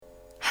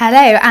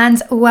Hello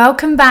and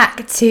welcome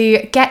back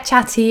to Get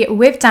Chatty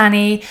with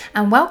Danny,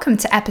 and welcome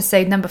to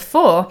episode number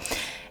 4.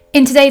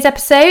 In today's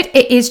episode,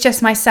 it is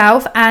just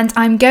myself and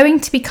I'm going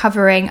to be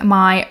covering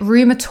my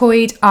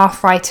rheumatoid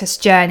arthritis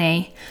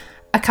journey.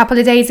 A couple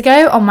of days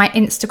ago on my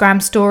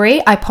Instagram story,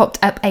 I popped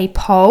up a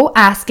poll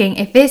asking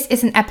if this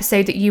is an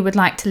episode that you would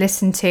like to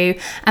listen to.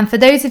 And for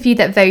those of you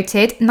that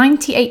voted,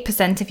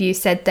 98% of you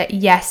said that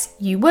yes,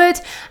 you would.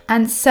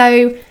 And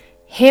so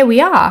here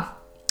we are.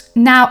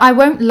 Now, I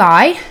won't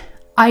lie.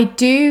 I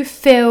do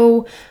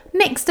feel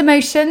mixed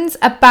emotions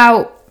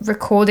about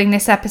recording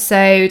this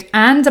episode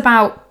and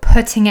about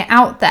putting it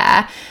out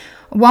there.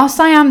 Whilst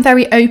I am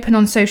very open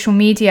on social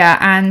media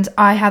and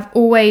I have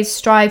always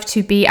strived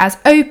to be as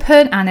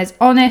open and as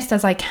honest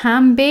as I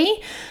can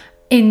be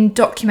in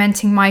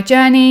documenting my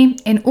journey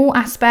in all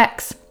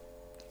aspects,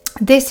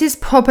 this is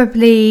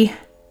probably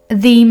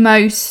the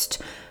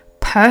most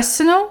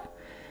personal,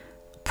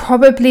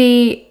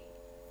 probably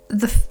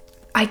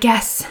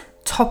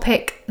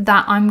topic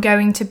that I'm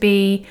going to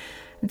be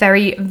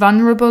very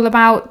vulnerable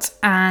about,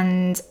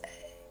 and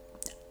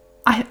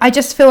I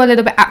just feel a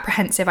little bit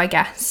apprehensive, I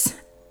guess.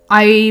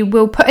 I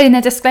will put in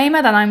a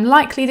disclaimer that I'm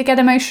likely to get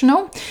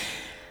emotional.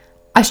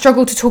 I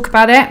struggle to talk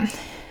about it.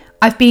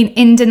 I've been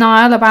in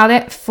denial about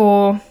it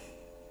for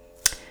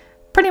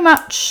pretty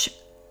much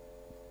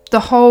the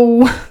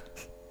whole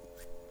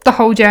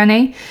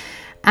journey,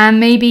 and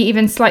maybe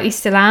even slightly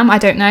still am, I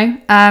don't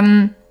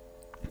know.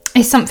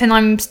 It's something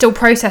I'm still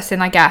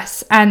processing, I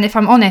guess. And if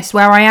I'm honest,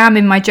 where I am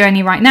in my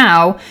journey right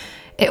now,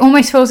 it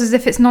almost feels as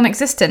if it's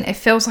non-existent. It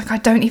feels like I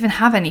don't even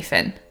have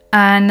anything.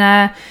 And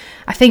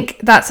I think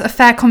that's a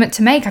fair comment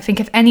to make. I think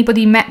if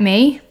anybody met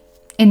me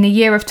in the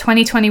year of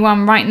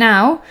 2021 right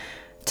now,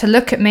 to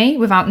look at me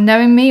without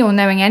knowing me or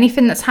knowing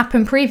anything that's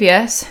happened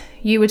previous,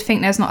 you would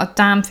think there's not a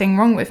damn thing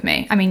wrong with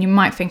me. I mean, you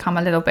might think I'm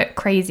a little bit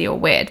crazy or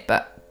weird,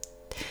 but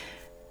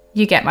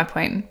you get my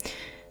point.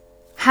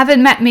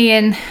 Having met me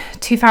in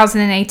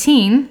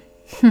 2018,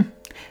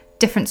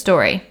 different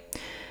story.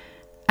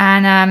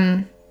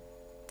 And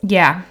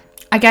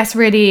I guess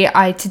really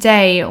I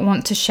today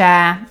want to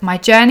share my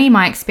journey,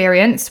 my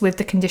experience with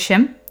the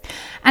condition.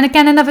 And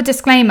again, another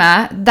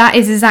disclaimer, that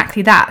is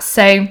exactly that.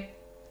 So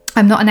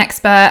I'm not an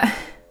expert,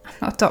 I'm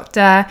not a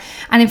doctor.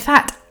 And in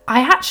fact, I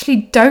actually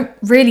don't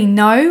really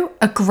know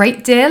a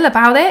great deal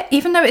about it,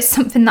 even though it's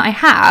something that I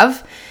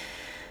have.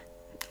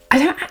 I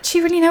don't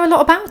actually really know a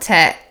lot about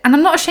it, and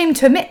I'm not ashamed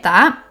to admit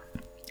that.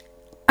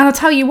 And I'll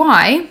tell you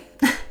why.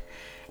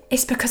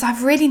 It's because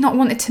I've really not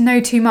wanted to know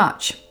too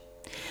much.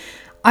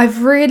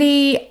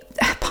 Partly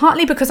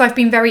because I've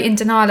been very in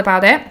denial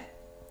about it,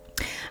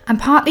 and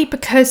partly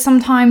because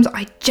sometimes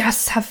I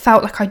just have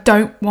felt like I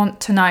don't want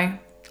to know.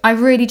 I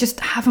really just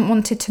haven't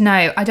wanted to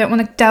know. I don't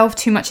want to delve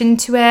too much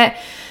into it.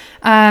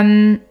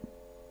 I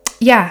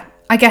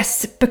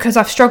guess because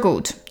I've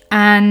struggled,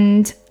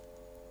 and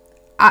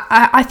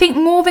I think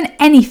more than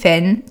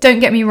anything,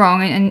 don't get me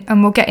wrong,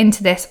 and we'll get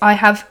into this, I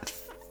have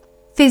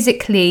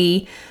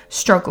physically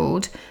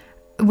struggled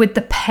with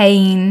the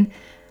pain,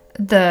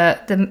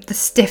 the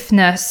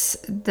stiffness,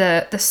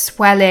 the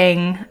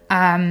swelling,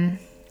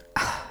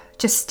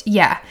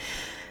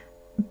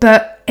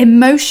 But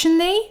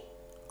emotionally,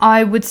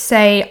 I would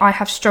say I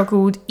have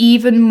struggled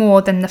even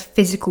more than the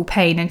physical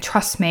pain. And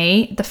trust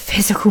me, the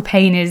physical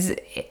pain is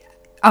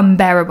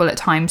unbearable at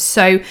times.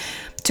 So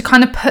to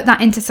kind of put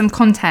that into some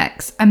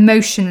context,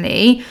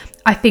 emotionally,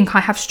 I think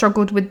I have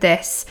struggled with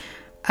this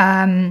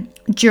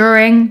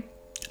during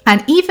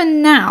and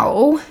even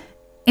now,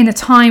 in a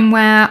time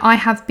where I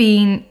have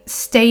been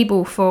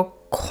stable for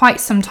quite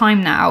some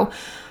time now.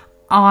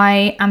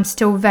 I am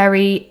still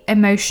very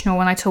emotional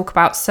when I talk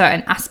about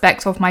certain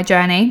aspects of my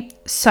journey.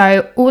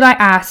 So all I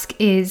ask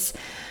is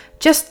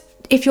just,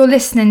 if you're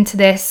listening to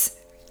this,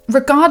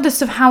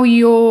 regardless of how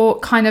you're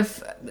kind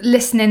of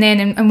listening in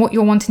and what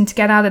you're wanting to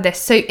get out of this.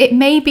 So it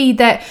may be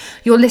that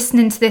you're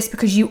listening to this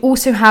because you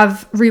also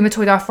have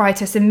rheumatoid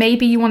arthritis, and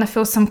maybe you want to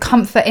feel some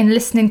comfort in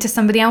listening to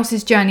somebody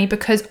else's journey,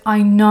 because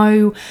I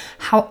know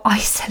how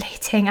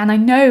isolating and I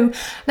know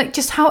like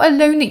just how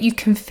alone that you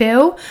can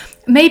feel.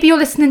 Maybe you're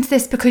listening to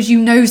this because you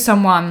know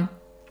someone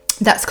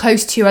that's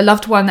close to you, a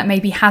loved one that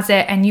maybe has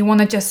it, and you want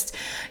to just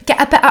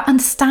get a better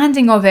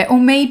understanding of it. Or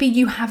maybe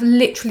you have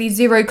literally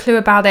zero clue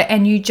about it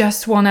and you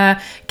just want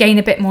to gain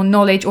a bit more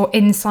knowledge or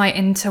insight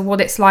into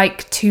what it's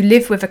like to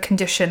live with a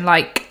condition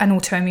like an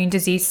autoimmune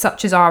disease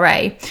such as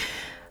RA.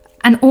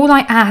 And all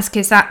I ask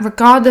is that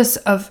regardless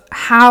of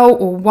how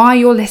or why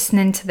you're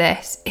listening to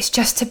this, it's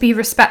just to be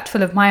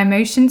respectful of my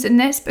emotions in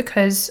this,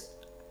 because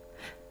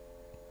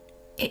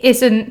it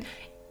isn't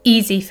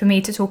easy for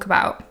me to talk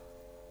about.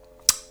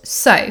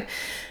 So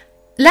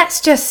let's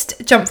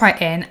just jump right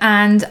in,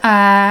 and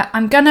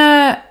I'm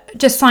gonna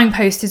just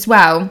signpost as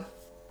well.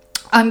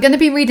 I'm going to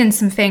be reading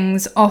some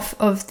things off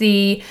of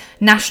the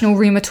National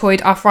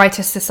Rheumatoid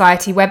Arthritis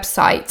Society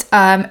website.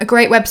 A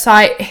great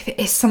website. If it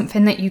is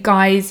something that you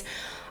guys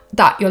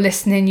that you're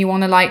listening, you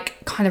want to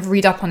like kind of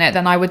read up on it,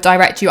 then I would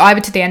direct you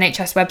either to the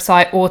NHS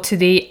website or to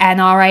the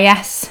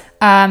NRAS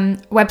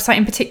website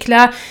in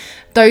particular.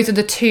 those are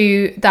the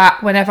two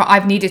that whenever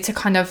I've needed to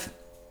kind of,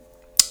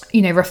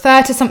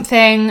 refer to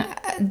something,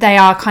 they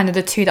are kind of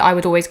the two that I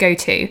would always go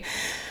to.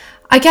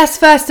 I guess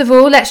first of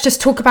all, let's just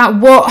talk about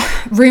what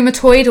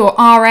rheumatoid or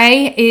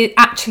RA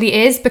actually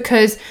is,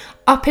 because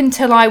up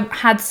until I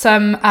had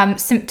some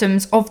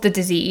symptoms of the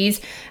disease,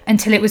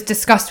 until it was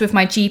discussed with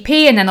my GP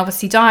and then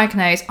obviously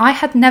diagnosed, I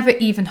had never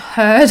even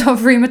heard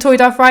of rheumatoid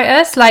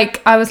arthritis. I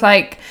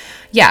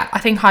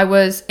think I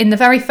was in the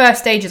very first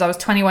stages. I was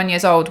 21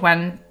 years old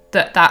when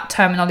that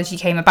terminology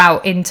came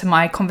about into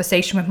my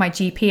conversation with my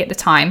GP at the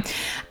time.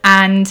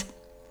 And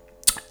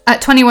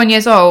at 21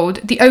 years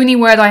old, the only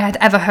word I had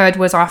ever heard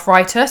was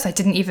arthritis. I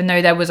didn't even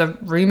know there was a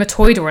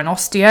rheumatoid or an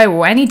osteo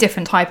or any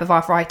different type of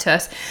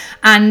arthritis.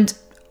 And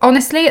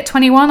honestly, at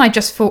 21, I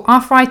just thought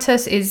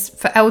arthritis is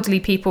for elderly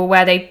people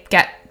where they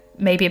get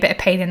maybe a bit of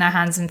pain in their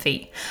hands and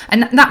feet.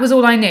 And that was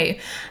all I knew.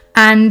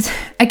 And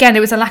again, it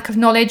was a lack of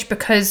knowledge,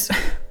 because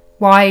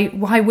why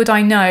would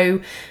I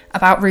know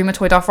about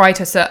rheumatoid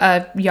arthritis at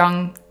a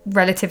young,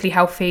 relatively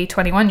healthy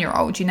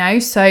 21-year-old,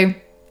 So,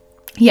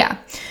 yeah.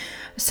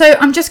 So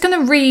I'm just going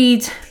to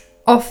read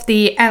off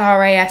the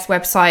LRAS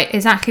website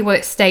exactly what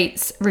it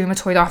states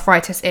rheumatoid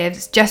arthritis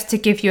is, just to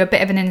give you a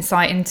bit of an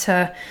insight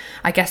into,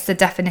 I guess, the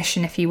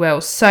definition, if you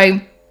will.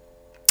 So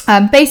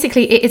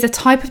basically, it is a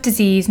type of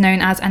disease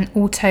known as an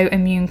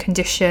autoimmune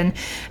condition,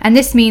 and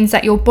this means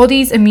that your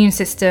body's immune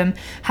system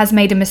has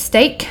made a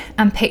mistake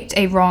and picked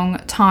a wrong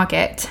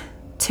target.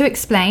 To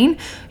explain,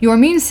 your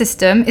immune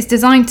system is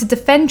designed to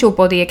defend your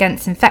body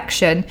against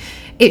infection.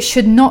 It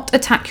should not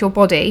attack your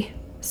body.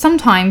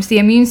 Sometimes the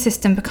immune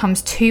system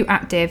becomes too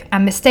active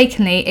and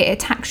mistakenly it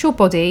attacks your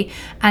body,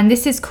 and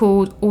this is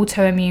called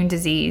autoimmune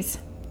disease.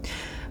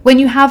 When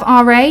you have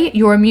RA,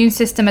 your immune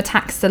system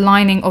attacks the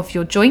lining of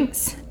your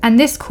joints, and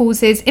this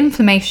causes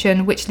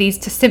inflammation, which leads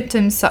to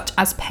symptoms such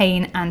as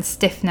pain and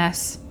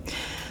stiffness.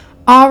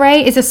 RA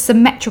is a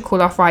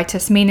symmetrical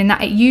arthritis, meaning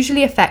that it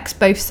usually affects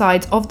both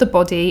sides of the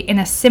body in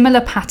a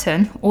similar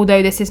pattern,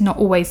 although this is not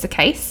always the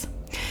case.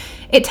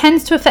 It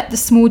tends to affect the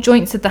small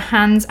joints of the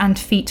hands and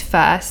feet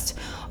first,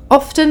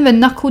 often the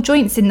knuckle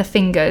joints in the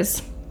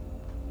fingers.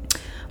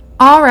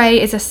 RA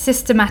is a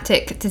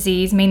systematic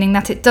disease, meaning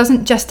that it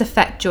doesn't just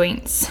affect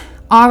joints.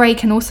 RA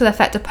can also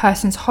affect a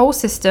person's whole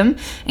system,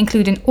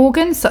 including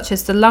organs such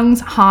as the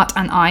lungs, heart,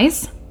 and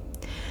eyes.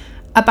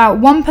 About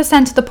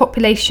 1% of the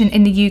population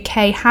in the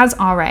UK has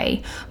RA,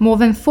 more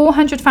than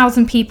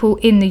 400,000 people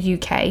in the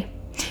UK.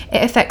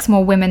 It affects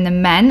more women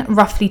than men,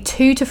 roughly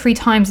 2 to 3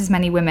 times as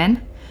many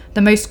women.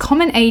 The most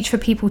common age for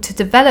people to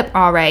develop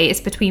RA is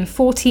between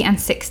 40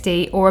 and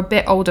 60, or a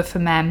bit older for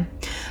men.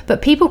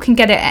 But people can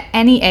get it at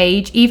any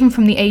age, even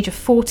from the age of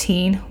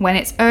 14, when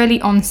it's early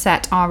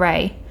onset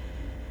RA.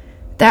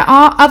 There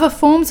are other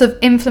forms of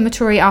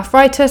inflammatory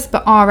arthritis,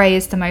 but RA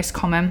is the most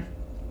common.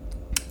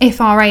 If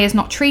RA is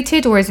not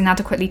treated or is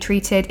inadequately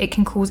treated, it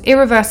can cause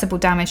irreversible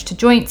damage to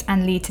joints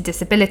and lead to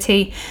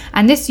disability,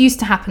 and this used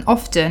to happen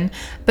often,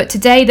 but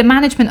today the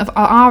management of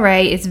RA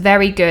is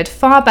very good,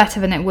 far better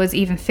than it was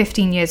even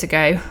 15 years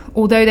ago.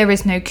 Although there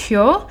is no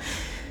cure,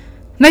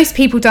 most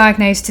people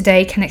diagnosed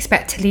today can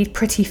expect to lead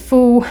pretty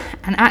full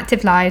and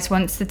active lives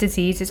once the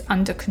disease is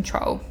under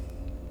control.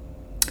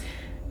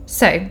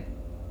 So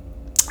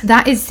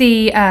that is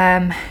the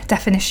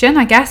definition,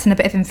 I guess, and a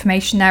bit of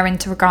information there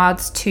into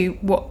regards to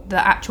what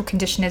the actual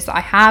condition is that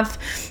I have.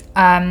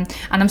 And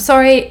I'm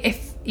sorry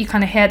if you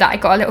kind of hear that I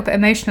got a little bit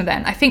emotional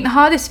then. I think the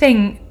hardest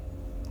thing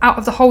out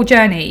of the whole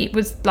journey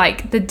was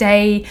like the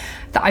day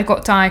that I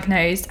got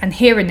diagnosed and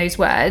hearing those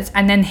words,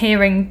 and then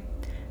hearing,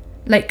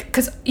 like,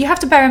 because you have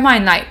to bear in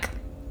mind, like,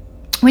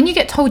 when you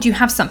get told you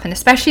have something,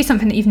 especially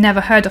something that you've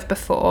never heard of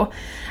before,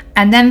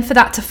 and then for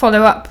that to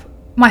follow up,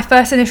 my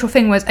first initial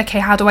thing was, okay,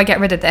 how do I get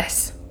rid of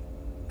this?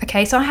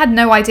 Okay, so I had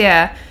no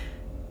idea,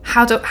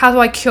 how do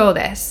I cure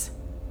this?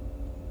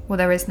 Well,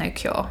 there is no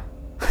cure.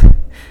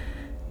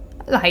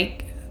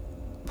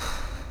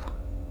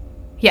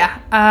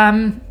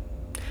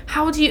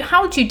 How do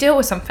you deal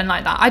with something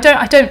like that? I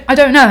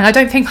don't know, and I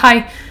don't think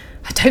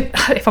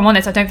if I'm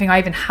honest, I don't think I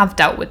even have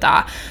dealt with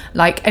that,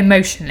 like,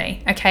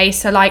 emotionally. Okay,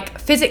 so like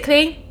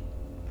physically,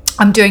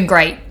 I'm doing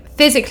great.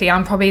 Physically,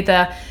 I'm probably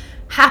the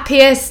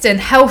happiest and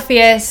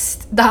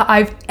healthiest that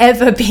I've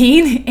ever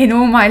been in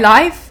all my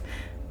life.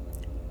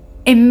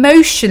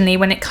 Emotionally,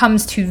 when it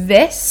comes to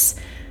this,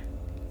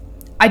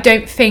 I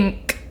don't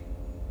think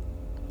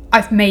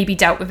I've maybe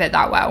dealt with it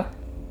that well.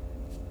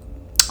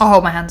 I'll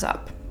hold my hands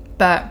up.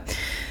 But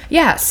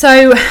yeah,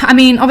 so I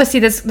mean, obviously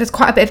there's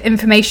quite a bit of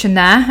information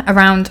there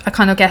around, I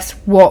kind of guess,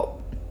 what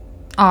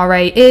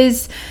RA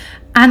is,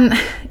 and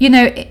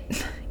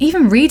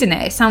even reading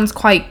it sounds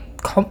quite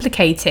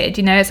complicated.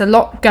 There's a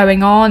lot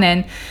going on,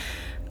 and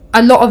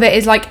a lot of it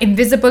is like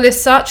invisible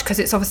as such, because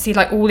it's obviously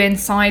like all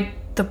inside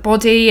the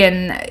body,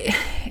 and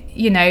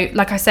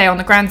like I say, on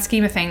the grand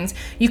scheme of things,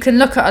 you can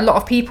look at a lot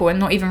of people and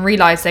not even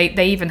realize they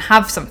even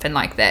have something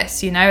like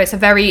this. It's a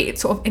very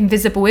sort of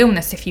invisible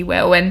illness, if you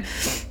will. And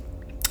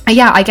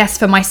yeah, I guess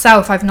for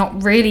myself, I've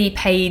not really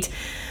paid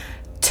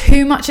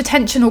too much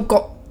attention or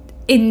got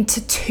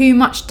into too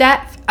much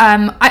depth.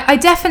 I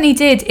definitely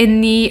did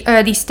in the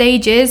early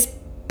stages,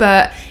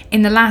 but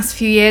in the last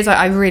few years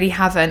I really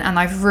haven't, and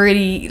I've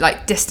really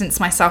like distanced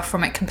myself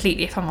from it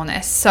completely, if I'm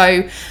honest.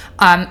 So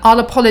I'll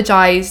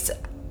apologize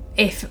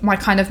if my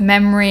kind of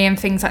memory and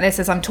things like this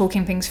as I'm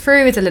talking things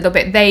through is a little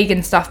bit vague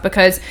and stuff,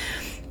 because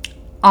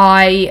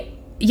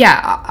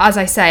as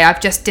I say, I've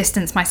just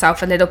distanced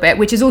myself a little bit,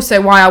 which is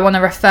also why I want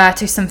to refer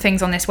to some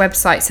things on this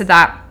website, so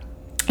that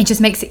it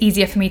just makes it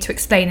easier for me to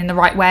explain in the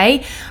right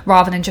way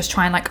rather than just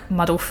try and like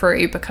muddle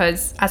through,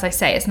 because as I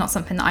say, it's not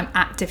something that I'm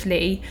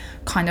actively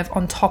kind of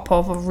on top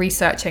of or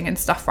researching and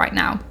stuff right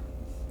now.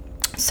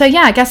 So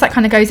yeah, I guess that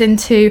kind of goes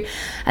into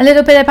a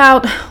little bit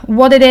about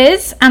what it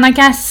is. And I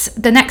guess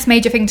the next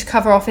major thing to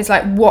cover off is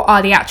like, what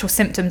are the actual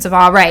symptoms of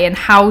RA, and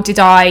how did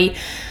I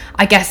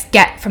guess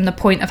get from the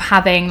point of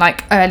having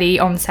like early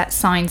onset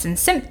signs and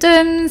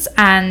symptoms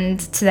and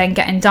to then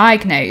getting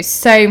diagnosed.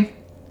 So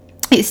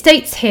it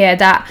states here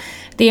that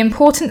the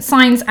important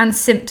signs and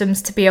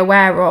symptoms to be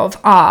aware of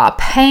are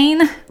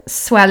pain,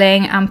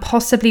 swelling, and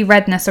possibly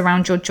redness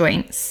around your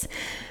joints.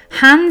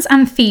 Hands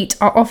and feet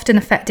are often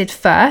affected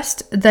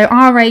first, though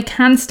RA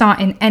can start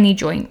in any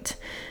joint.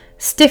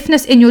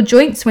 Stiffness in your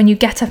joints when you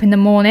get up in the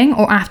morning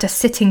or after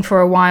sitting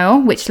for a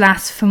while, which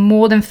lasts for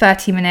more than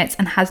 30 minutes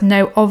and has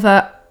no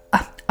obvious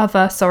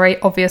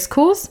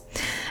cause.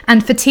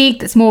 And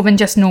fatigue that's more than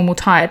just normal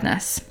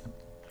tiredness.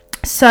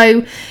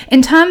 So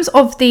in terms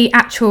of the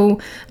actual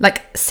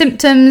like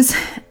symptoms,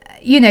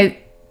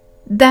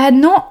 they're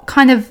not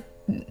kind of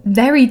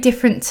very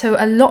different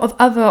to a lot of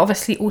other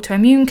obviously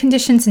autoimmune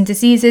conditions and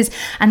diseases,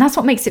 and that's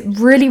what makes it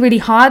really, really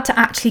hard to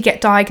actually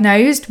get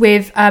diagnosed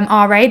with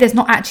RA. There's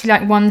not actually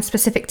like one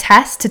specific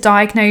test to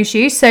diagnose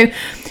you. So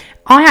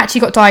I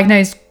actually got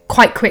diagnosed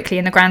quite quickly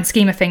in the grand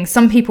scheme of things.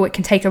 Some people it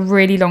can take a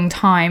really long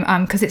time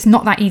because it's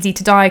not that easy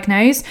to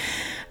diagnose.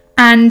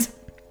 And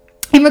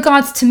in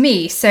regards to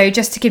me, so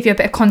just to give you a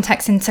bit of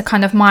context into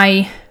kind of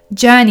my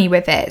journey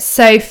with it.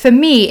 So for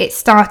me, it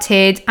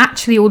started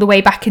actually all the way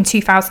back in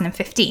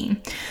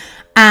 2015.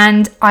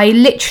 And I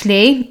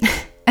literally,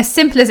 as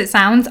simple as it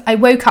sounds, I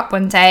woke up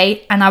one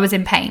day and I was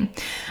in pain.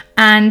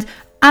 And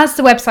as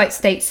the website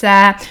states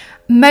there,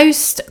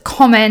 most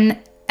common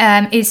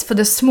is for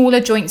the smaller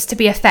joints to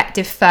be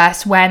affected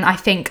first when I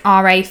think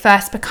RA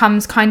first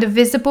becomes kind of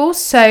visible.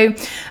 So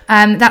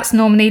that's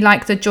normally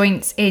like the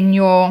joints in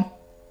your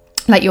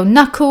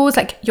knuckles,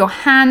 like your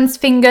hands,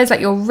 fingers, like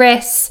your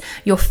wrists,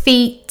 your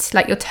feet,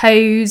 like your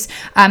toes,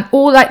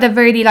 all like the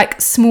really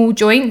like small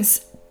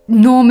joints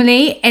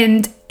normally.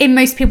 And in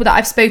most people that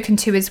I've spoken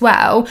to as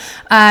well,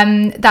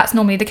 that's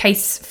normally the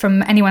case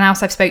from anyone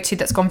else I've spoke to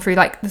that's gone through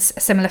like this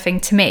similar thing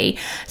to me.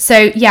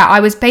 So yeah,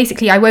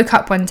 I woke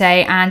up one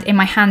day and in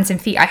my hands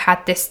and feet I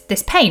had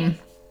this pain.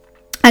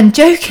 And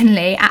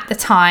jokingly at the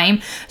time,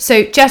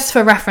 so just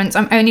for reference,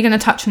 I'm only going to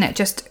touch on it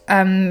just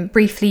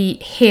briefly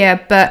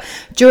here, but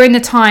during the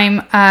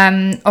time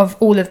of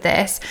all of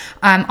this,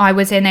 I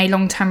was in a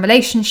long-term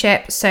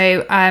relationship.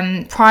 So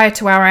prior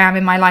to where I am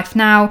in my life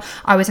now,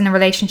 I was in a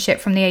relationship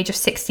from the age of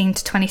 16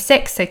 to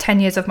 26, so 10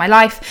 years of my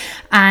life.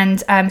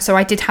 And so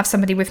I did have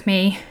somebody with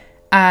me,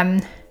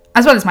 as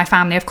well as my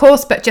family, of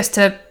course, but just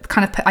to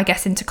kind of put, I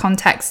guess, into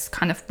context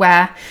kind of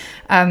where...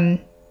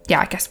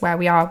 I guess where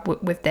we are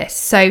with this.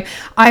 So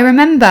I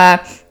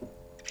remember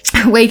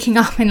waking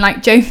up and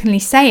like jokingly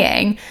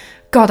saying,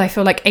 God, I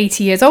feel like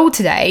 80 years old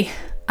today.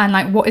 And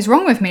like, what is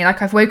wrong with me?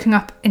 Like I've woken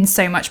up in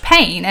so much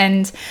pain.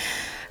 And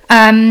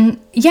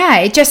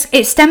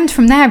it stemmed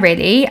from there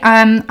really.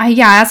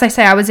 As I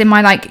say, I was in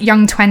my like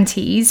young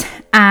 20s,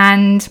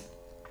 and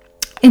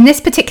in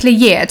this particular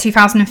year,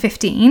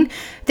 2015,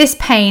 this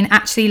pain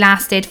actually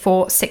lasted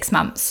for 6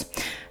 months.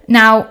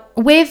 Now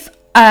with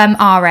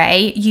RA,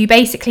 you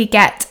basically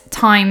get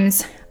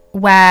times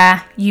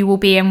where you will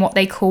be in what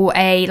they call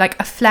a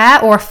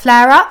flare or a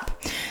flare up,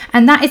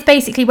 and that is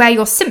basically where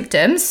your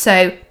symptoms,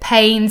 so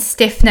pain,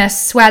 stiffness,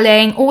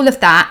 swelling, all of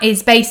that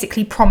is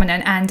basically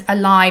prominent and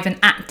alive and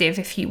active,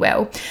 if you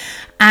will.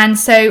 And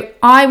so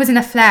I was in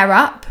a flare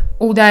up,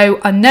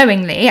 although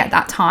unknowingly at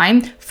that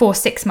time, for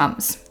 6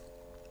 months.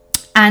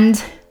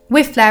 And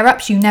with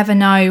flare-ups, you never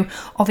know,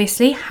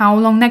 obviously, how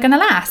long they're going to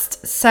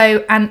last.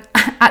 So, and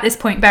at this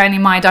point, bearing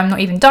in mind, I'm not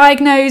even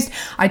diagnosed.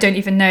 I don't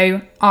even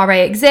know RA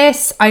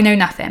exists. I know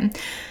nothing.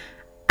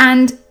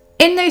 And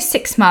in those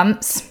 6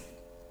 months,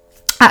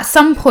 at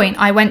some point,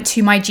 I went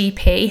to my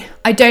GP.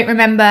 I don't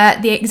remember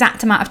the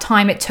exact amount of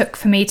time it took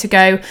for me to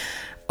go,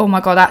 oh my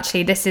God,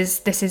 actually, this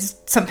is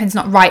something's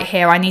not right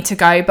here. I need to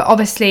go. But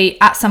obviously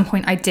at some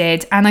point I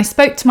did. And I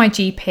spoke to my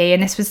GP,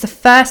 and this was the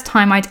first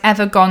time I'd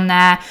ever gone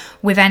there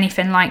with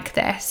anything like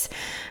this.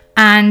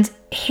 And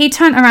he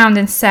turned around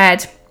and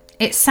said,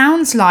 it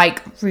sounds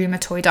like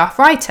rheumatoid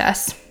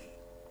arthritis.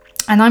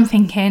 And I'm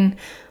thinking,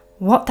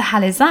 what the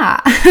hell is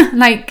that?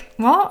 Like,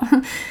 what?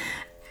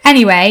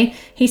 Anyway,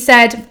 he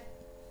said,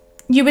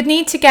 you would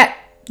need to get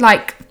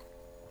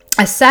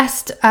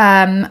assessed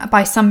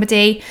by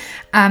somebody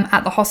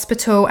at the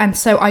hospital. And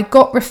so I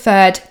got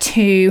referred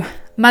to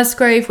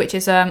Musgrove, which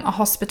is a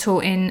hospital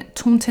in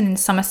Taunton in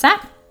Somerset.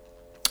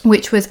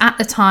 which was at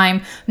the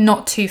time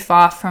not too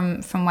far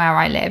from where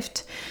I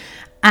lived.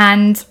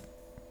 And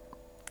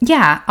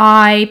yeah,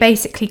 I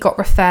basically got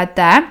referred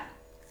there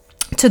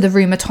to the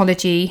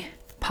rheumatology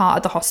part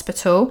of the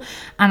hospital,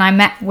 and I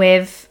met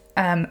with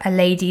a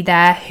lady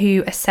there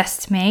who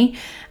assessed me.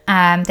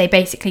 They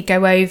basically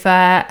go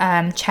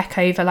over, check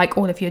over like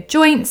all of your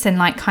joints and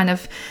like kind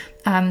of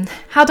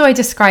how do I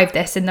describe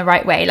this in the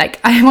right way? Like,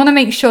 I want to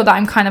make sure that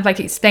I'm kind of like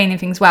explaining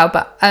things well,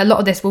 but a lot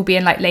of this will be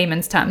in like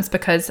layman's terms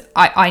because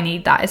I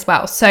need that as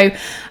well. So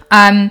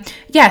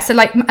so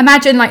like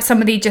imagine like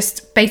somebody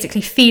just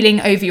basically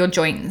feeling over your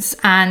joints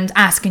and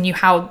asking you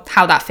how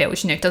that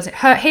feels, does it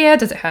hurt here,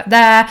 does it hurt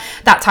there,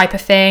 that type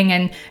of thing.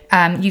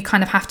 And you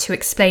kind of have to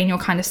explain your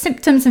kind of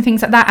symptoms and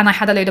things like that. And I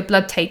had a load of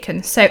blood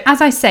taken. So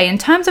as I say, in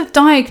terms of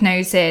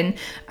diagnosing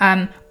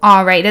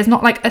RA, there's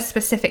not like a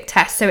specific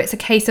test. So it's a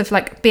case of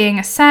like being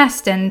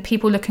assessed and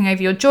people looking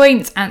over your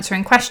joints,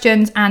 answering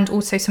questions, and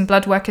also some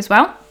blood work as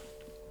well.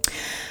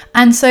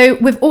 And so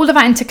with all of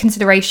that into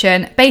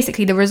consideration,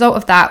 basically the result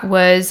of that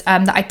was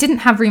that I didn't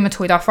have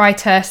rheumatoid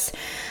arthritis,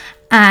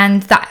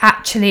 and that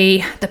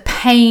actually the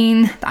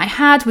pain that I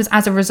had was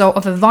as a result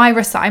of a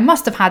virus that I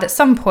must have had at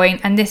some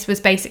point. And this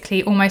was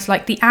basically almost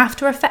like the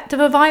after effect of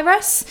a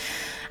virus.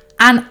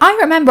 And I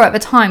remember at the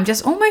time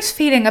just almost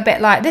feeling a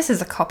bit like, this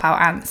is a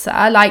cop-out answer.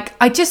 Like,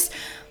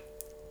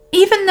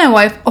 even though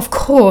of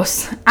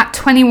course, at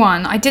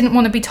 21, I didn't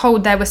want to be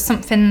told there was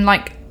something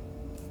like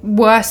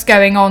worse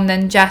going on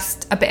than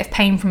just a bit of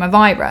pain from a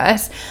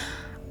virus,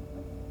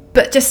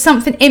 but just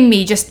something in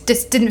me just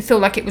didn't feel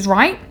like it was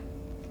right.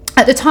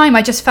 At the time,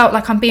 I just felt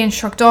like I'm being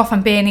shrugged off,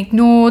 I'm being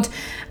ignored.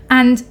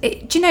 And,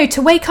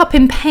 to wake up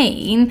in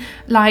pain,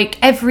 like,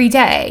 every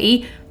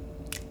day,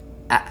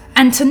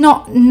 and to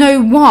not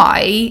know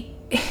why,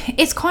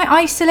 it's quite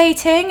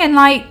isolating. And,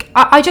 like,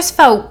 I just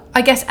felt,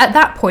 I guess, at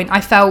that point,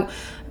 I felt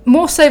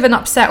more so than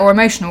upset or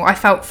emotional. I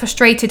felt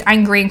frustrated,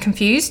 angry, and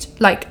confused.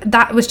 Like,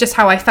 that was just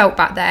how I felt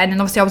back then. And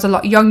obviously, I was a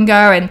lot younger.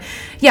 And,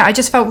 yeah, I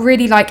just felt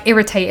really, like,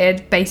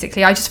 irritated,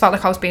 basically. I just felt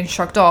like I was being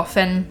shrugged off.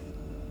 And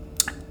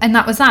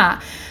that was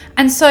that.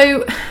 And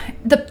so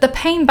the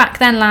pain back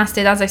then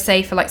lasted, as I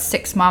say, for like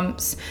 6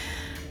 months.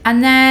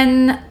 And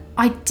then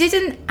I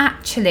didn't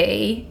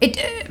actually,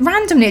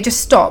 randomly it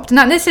just stopped.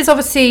 Now this is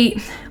obviously,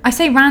 I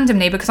say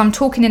randomly because I'm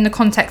talking in the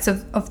context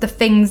of the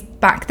things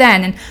back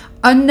then. And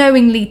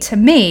unknowingly to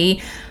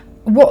me,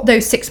 what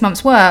those 6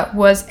 months were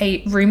was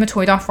a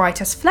rheumatoid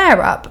arthritis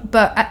flare-up.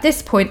 But at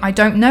this point, I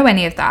don't know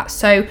any of that.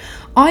 So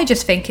I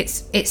just think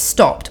it's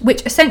stopped,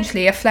 which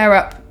essentially a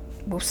flare-up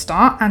will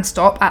start and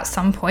stop at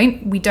some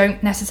point. We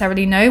don't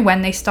necessarily know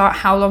when they start,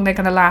 how long they're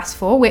going to last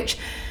for, which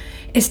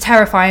is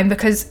terrifying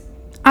because,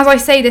 as I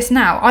say this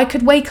now, I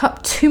could wake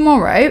up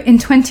tomorrow in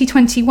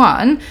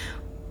 2021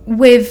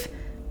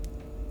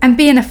 and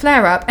be in a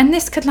flare-up, and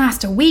this could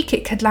last a week,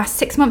 it could last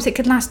 6 months, it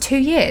could last 2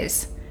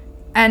 years.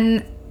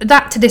 And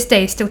that to this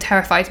day still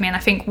terrifies me. And I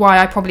think why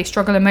I probably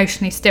struggle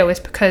emotionally still is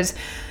because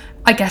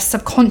I guess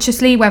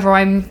subconsciously, whether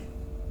I'm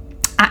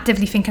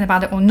actively thinking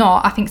about it or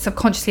not, I think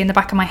subconsciously in the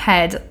back of my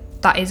head,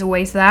 that is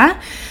always there.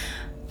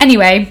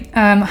 Anyway,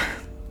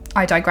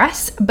 I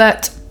digress.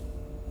 But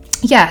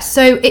yeah,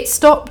 so it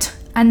stopped,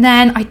 and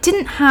then I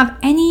didn't have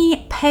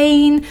any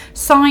pain,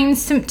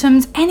 signs,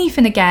 symptoms,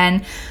 anything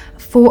again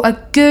for a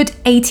good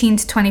 18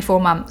 to 24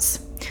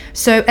 months.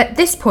 So at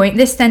this point,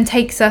 this then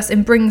takes us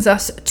and brings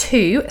us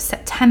to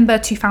September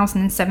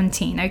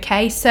 2017,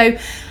 okay? So,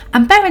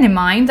 and bearing in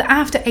mind that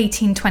after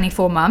 18,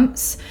 24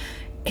 months,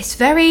 it's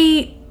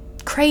very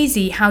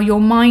crazy how your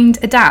mind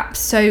adapts.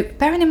 So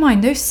bearing in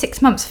mind, those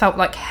 6 months felt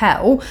like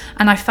hell,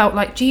 and I felt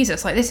like,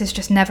 Jesus, like this is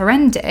just never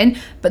ending.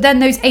 But then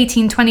those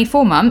 18,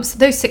 24 months,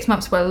 those 6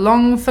 months were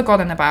long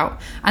forgotten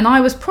about. And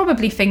I was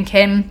probably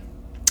thinking,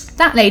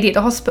 that lady at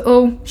the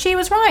hospital, she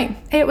was right.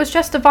 It was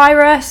just a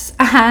virus,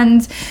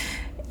 and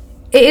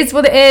it is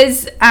what it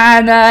is.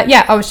 And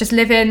I was just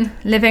living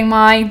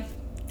my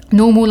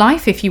normal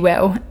life, if you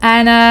will.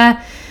 And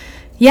as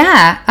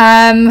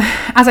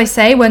I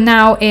say, we're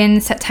now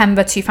in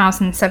September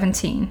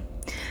 2017.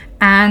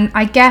 And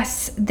I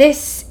guess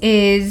this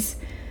is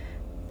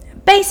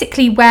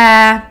basically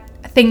where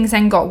things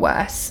then got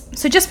worse.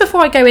 So just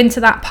before I go into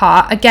that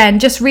part, again,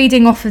 just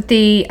reading off of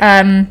the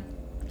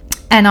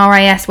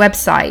NRAS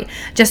website,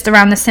 just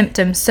around the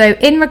symptoms. So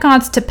in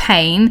regards to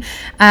pain,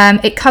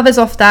 it covers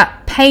off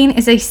that pain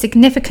is a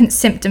significant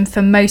symptom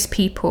for most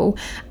people.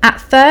 At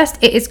first,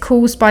 it is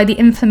caused by the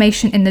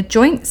inflammation in the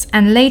joints,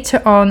 and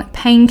later on,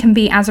 pain can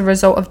be as a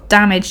result of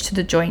damage to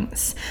the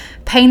joints.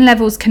 Pain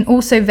levels can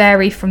also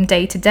vary from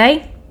day to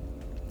day.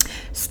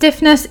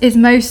 Stiffness is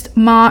most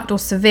marked or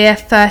severe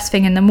first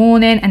thing in the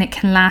morning, and it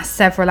can last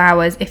several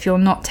hours if you're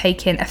not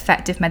taking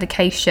effective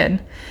medication.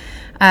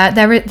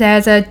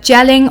 There's a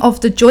gelling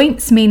of the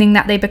joints, meaning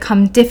that they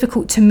become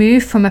difficult to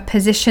move from a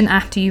position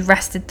after you've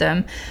rested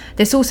them.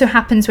 This also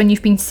happens when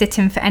you've been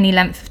sitting for any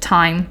length of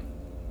time.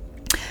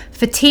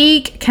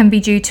 Fatigue can be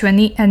due to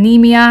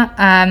anemia,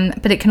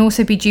 but it can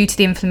also be due to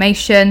the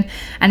inflammation,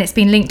 and it's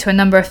been linked to a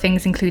number of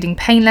things, including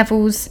pain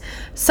levels.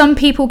 Some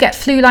people get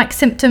flu-like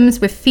symptoms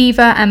with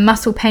fever and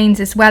muscle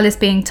pains, as well as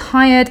being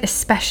tired,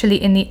 especially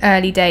in the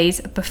early days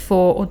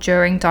before or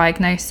during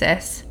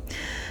diagnosis.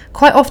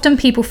 Quite often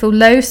people feel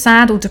low,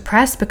 sad or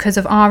depressed because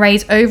of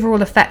RA's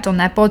overall effect on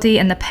their body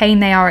and the pain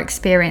they are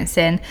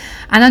experiencing.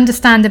 And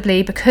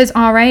understandably, because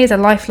RA is a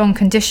lifelong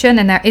condition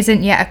and there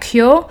isn't yet a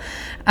cure,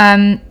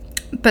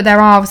 but there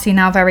are obviously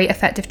now very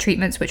effective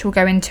treatments, which we'll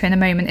go into in a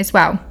moment as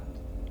well.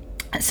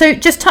 So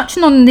just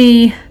touching on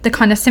the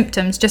kind of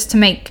symptoms, just to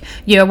make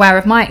you aware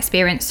of my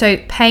experience. So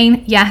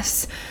pain,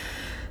 yes.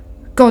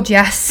 God,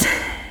 yes.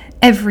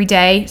 Every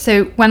day.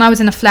 So when I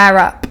was in a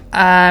flare-up,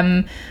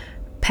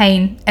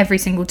 pain every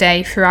single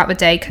day throughout the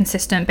day,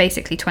 consistent,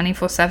 basically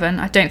 24/7.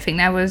 I don't think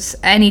there was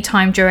any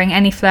time during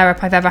any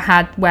flare-up I've ever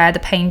had where the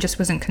pain just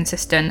wasn't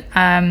consistent.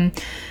 And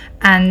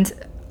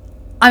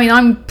I mean,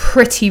 I'm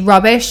pretty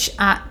rubbish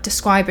at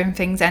describing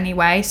things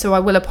anyway, so I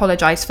will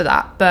apologise for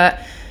that, but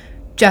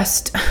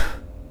just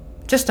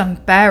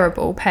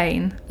unbearable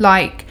pain.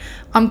 Like,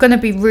 I'm gonna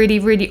be really,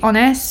 really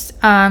honest,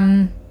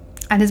 and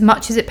as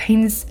much as it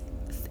pains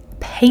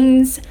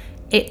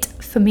it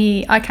for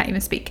me, I can't even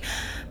speak.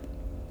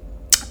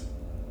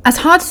 As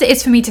hard as it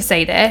is for me to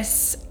say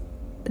this,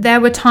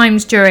 there were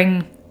times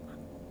during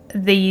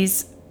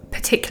these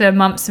particular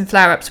months and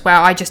flare-ups where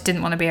I just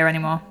didn't want to be here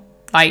anymore.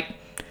 Like,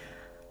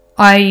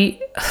 and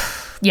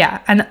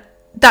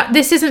that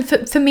this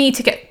isn't for me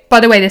to get, by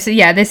the way,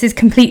 this is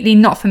completely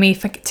not for me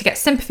to get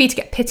sympathy, to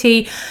get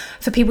pity,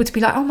 for people to be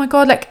like, oh my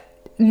God, like,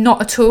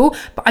 not at all.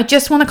 But I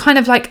just want to kind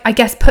of like, I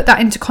guess, put that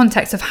into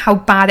context of how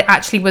bad it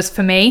actually was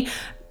for me.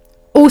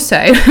 Also,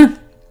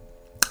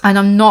 and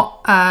I'm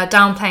not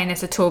downplaying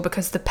this at all,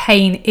 because the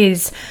pain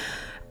is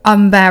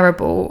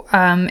unbearable.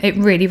 It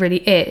really, really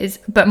is.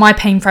 But my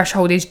pain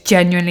threshold is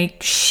genuinely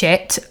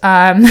shit.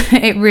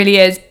 It really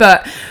is.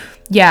 But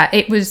yeah,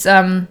 it was.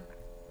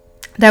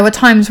 There were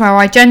times where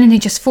I genuinely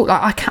just thought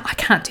like, I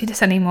can't do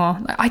this anymore.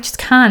 Like, I just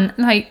can't.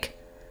 Like,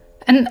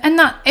 and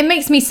that it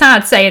makes me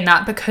sad saying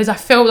that, because I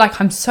feel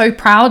like I'm so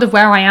proud of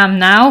where I am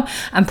now,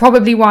 and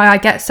probably why I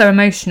get so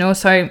emotional.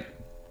 So.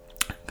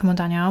 Come on,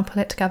 Danielle,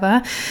 pull it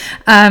together.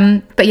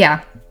 But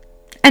yeah,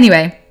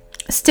 anyway,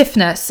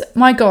 stiffness,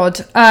 my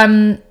God.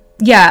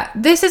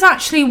 This is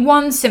actually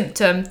one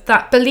symptom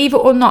that, believe it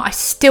or not, I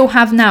still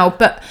have now,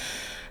 but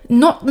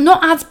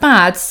not as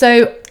bad.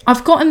 So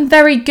I've gotten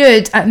very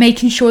good at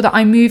making sure that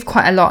I move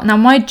quite a lot. Now,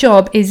 my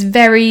job is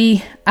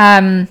very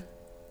like,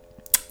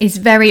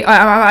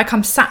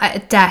 I'm sat at a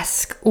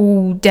desk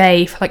all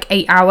day for like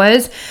 8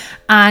 hours,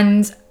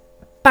 and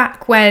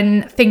back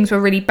when things were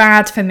really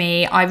bad for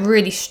me, I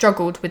really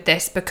struggled with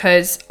this,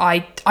 because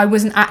I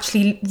wasn't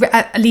actually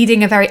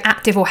leading a very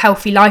active or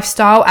healthy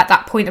lifestyle at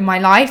that point in my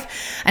life,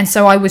 and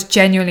so I was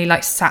genuinely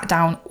like sat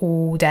down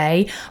all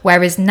day,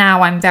 whereas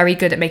now I'm very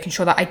good at making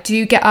sure that I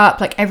do get up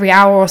like every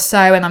hour or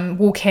so, and I'm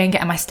walking,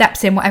 getting my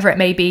steps in, whatever it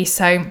may be.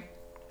 So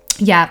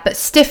yeah, but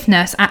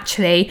stiffness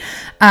actually,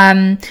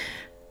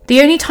 the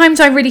only times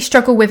I really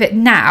struggle with it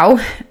now,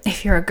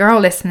 if you're a girl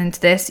listening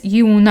to this,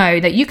 you will know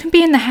that you can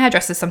be in the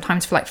hairdresser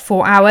sometimes for like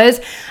 4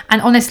 hours.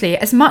 And honestly,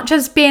 as much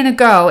as being a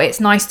girl, it's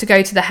nice to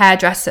go to the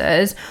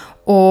hairdressers,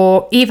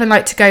 or even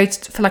like to go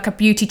for like a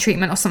beauty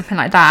treatment or something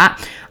like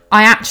that,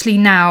 I actually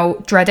now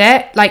dread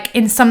it, like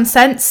in some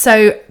sense.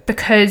 So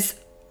because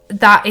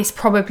that is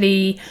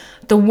probably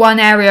the one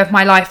area of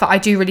my life that I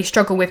do really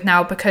struggle with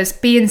now, because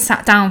being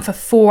sat down for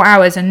 4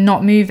 hours and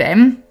not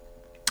moving,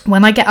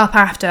 when I get up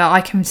after,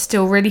 I can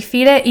still really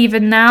feel it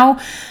even now.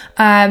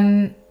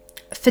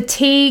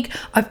 Fatigue,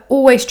 I've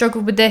always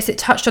struggled with this. It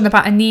touched on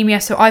about anemia.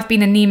 So I've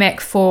been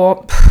anemic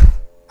for,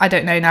 I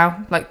don't know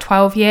now, like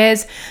 12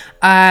 years.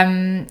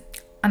 And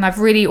I've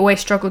really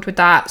always struggled with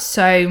that.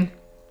 So,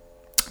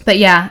 but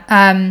yeah,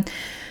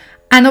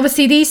 and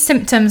obviously these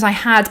symptoms I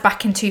had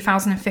back in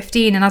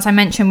 2015, and as I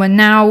mentioned, we're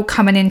now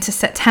coming into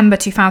September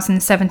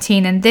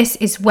 2017, and this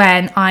is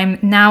when I'm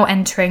now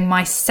entering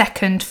my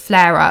second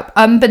flare-up.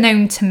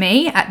 Unbeknown to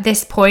me, at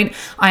this point,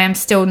 I am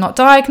still not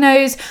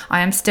diagnosed. I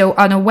am still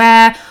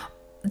unaware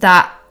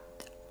that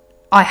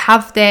I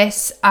have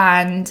this,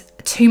 and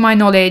to my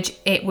knowledge,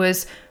 it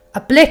was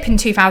a blip in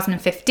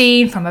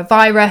 2015 from a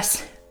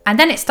virus. And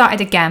then it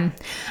started again,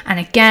 and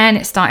again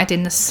it started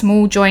in the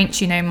small joints,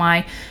 you know,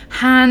 my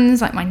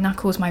hands, like my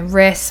knuckles, my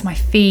wrists, my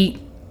feet.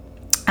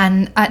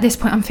 And at this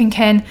point I'm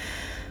thinking,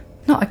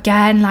 not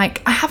again,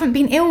 like I haven't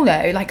been ill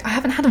though, like I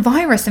haven't had a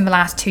virus in the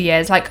last 2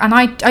 years, like, and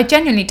I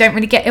genuinely don't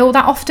really get ill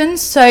that often.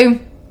 So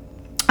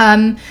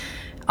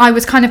I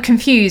was kind of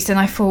confused, and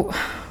I thought,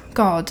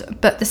 God.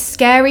 But the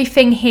scary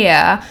thing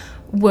here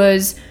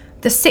was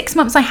the 6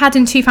 months I had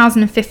in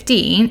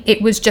 2015,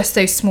 it was just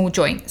those small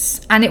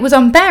joints, and it was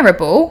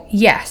unbearable,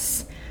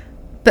 yes.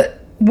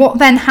 But what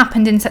then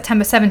happened in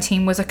September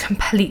 17 was a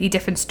completely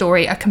different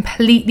story, a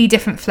completely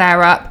different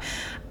flare-up.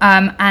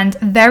 And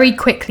very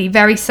quickly,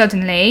 very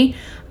suddenly,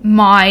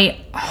 my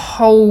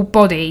whole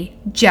body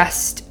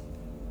just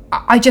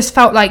I just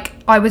felt like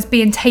I was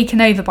being taken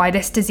over by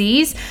this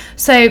disease.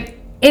 So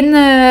in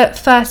the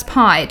first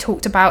part, it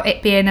talked about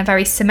it being a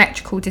very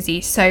symmetrical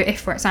disease. So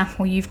if, for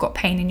example, you've got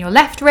pain in your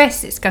left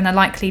wrist, it's going to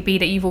likely be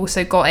that you've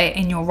also got it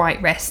in your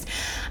right wrist.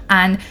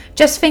 And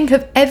just think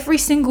of every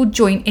single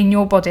joint in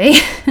your body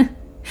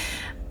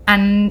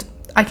and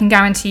I can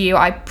guarantee you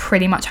I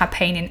pretty much had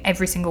pain in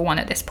every single one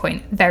at this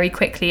point. Very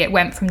quickly, it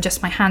went from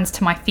just my hands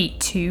to my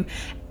feet to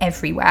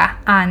everywhere.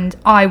 And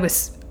I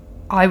was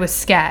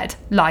scared,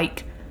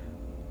 like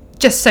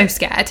just so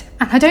scared.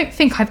 And I don't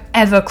think I've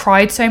ever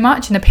cried so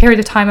much in a period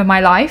of time of my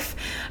life.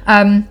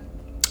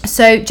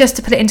 So just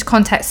to put it into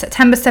context,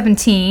 September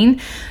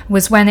 17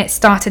 was when it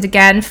started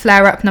again,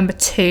 flare-up number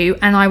 2,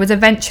 and I was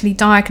eventually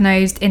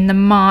diagnosed in the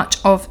March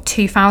of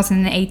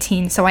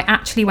 2018. So I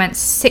actually went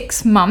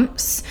 6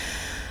 months,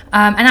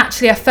 and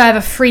actually a further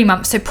 3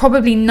 months, so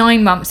probably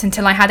 9 months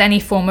until I had any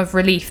form of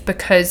relief,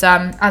 because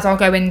as I'll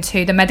go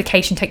into, the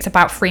medication takes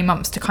about 3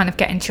 months to kind of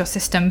get into your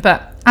system.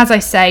 But as I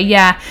say,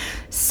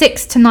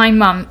 6 to 9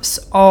 months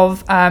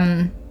of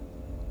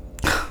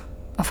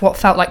what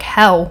felt like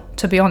hell,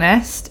 to be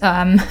honest.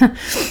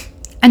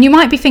 And you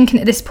might be thinking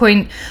at this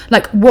point,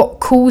 like, what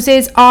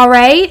causes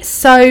RA?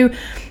 So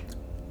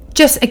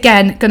just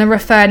again, going to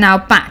refer now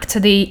back to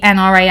the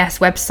NRAS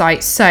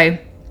website. So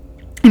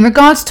in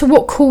regards to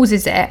what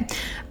causes it,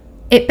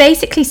 it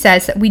basically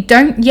says that we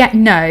don't yet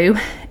know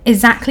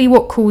exactly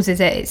what causes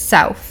it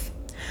itself.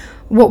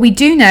 What we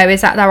do know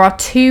is that there are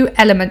 2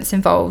 elements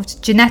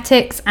involved,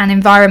 genetics and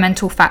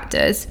environmental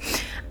factors.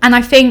 And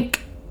I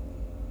think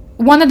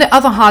one of the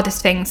other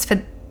hardest things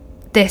for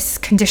this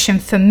condition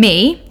for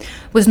me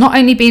was not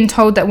only being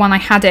told that when I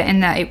had it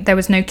and that there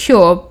was no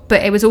cure,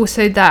 but it was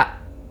also that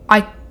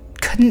I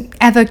couldn't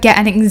ever get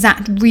an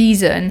exact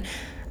reason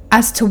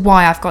as to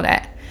why I've got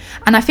it.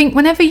 And I think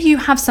whenever you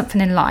have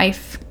something in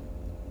life,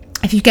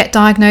 if you get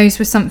diagnosed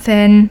with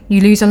something,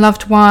 you lose a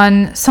loved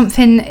one,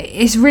 something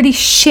is really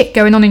shit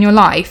going on in your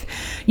life,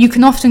 you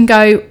can often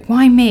go,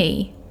 why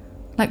me?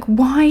 Like,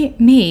 why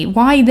me?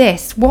 Why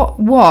this?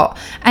 What?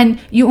 And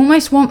you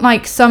almost want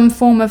like some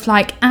form of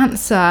like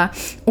answer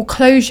or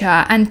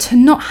closure, and to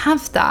not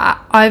have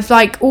that, I've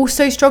like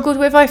also struggled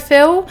with, I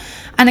feel.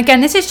 And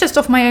again, this is just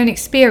off my own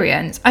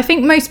experience. I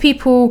think most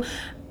people,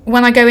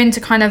 when I go into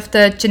kind of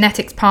the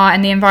genetics part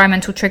and the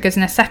environmental triggers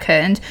in a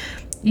second,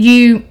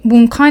 you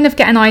will kind of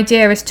get an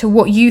idea as to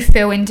what you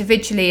feel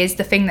individually is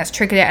the thing that's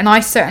triggered it. And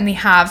I certainly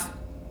have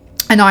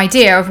an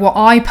idea of what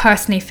I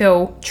personally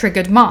feel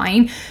triggered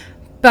mine,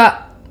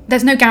 but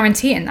there's no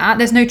guarantee in that.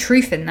 There's no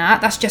truth in that.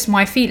 That's just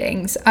my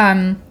feelings.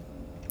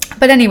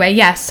 But anyway,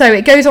 so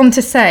it goes on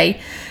to say,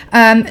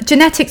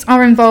 genetics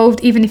are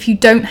involved even if you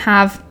don't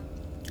have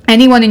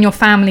anyone in your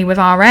family with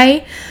RA.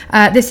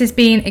 This has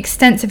been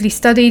extensively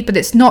studied, but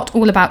it's not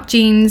all about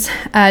genes.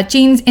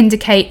 Genes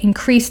indicate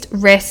increased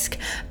risk,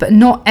 but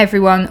not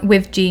everyone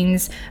with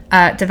genes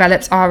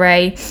develops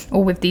RA,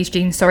 or with these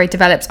genes,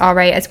 develops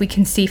RA, as we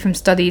can see from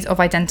studies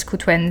of identical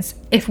twins.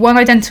 If one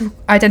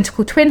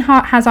identical twin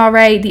has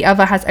RA, the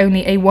other has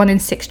only a 1 in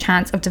 6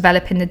 chance of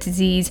developing the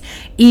disease,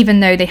 even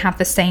though they have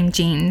the same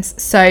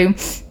genes. So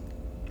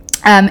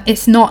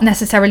it's not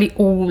necessarily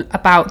all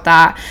about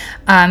that,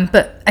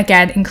 but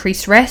again,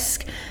 increased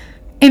risk.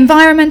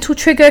 Environmental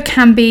trigger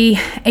can be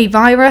a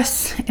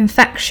virus,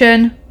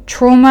 infection,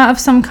 trauma of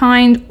some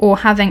kind, or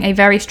having a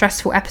very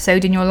stressful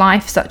episode in your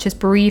life, such as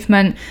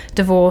bereavement,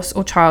 divorce,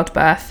 or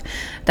childbirth.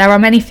 There are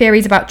many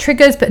theories about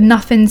triggers, but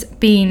nothing's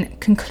been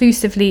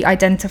conclusively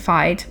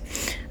identified.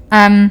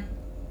 And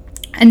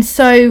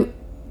so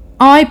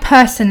I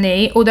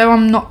personally, although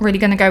I'm not really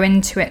going to go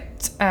into it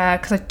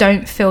because I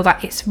don't feel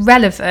that it's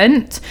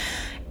relevant,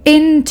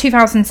 in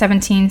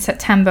 2017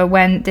 September,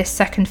 when this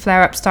second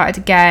flare-up started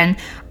again,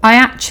 I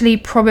actually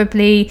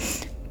probably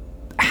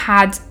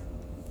had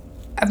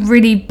a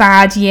really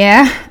bad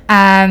year.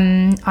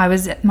 I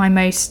was at my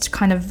most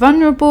kind of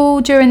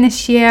vulnerable during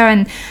this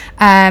year,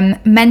 and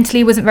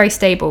mentally wasn't very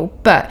stable.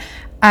 But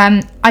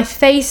I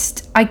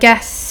faced, I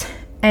guess,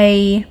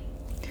 I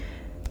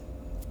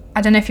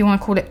don't know if you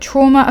want to call it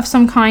trauma of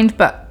some kind,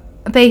 but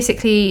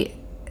basically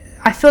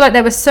I feel like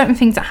there were certain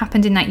things that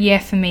happened in that year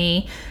for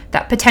me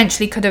that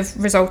potentially could have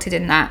resulted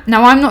in that.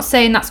 Now, I'm not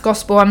saying that's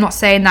gospel. I'm not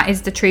saying that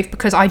is the truth,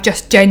 because I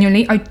just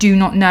genuinely, I do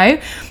not know.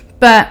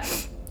 But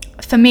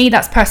for me,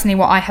 that's personally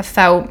what I have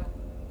felt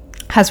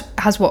has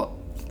what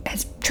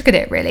has triggered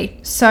it, really.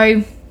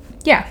 So,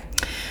 yeah.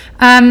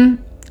 I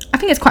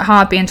think it's quite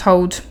hard being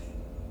told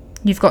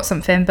you've got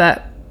something,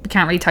 but we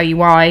can't really tell you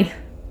why.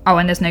 Oh,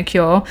 and there's no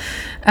cure.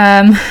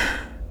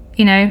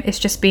 It's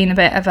just been a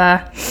bit of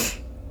a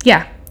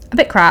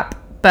bit crap,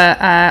 but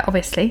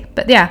obviously,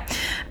 but yeah.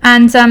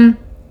 And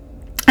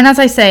as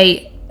I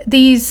say,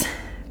 these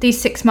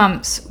 6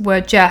 months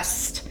were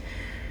just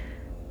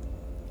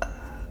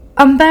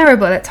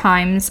unbearable at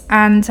times.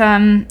 And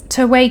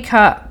to wake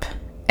up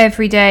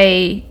every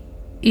day,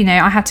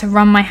 I had to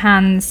run my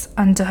hands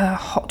under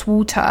hot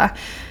water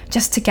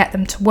just to get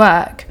them to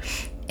work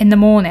in the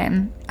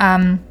morning.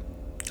 I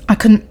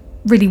couldn't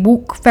really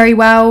walk very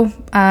well.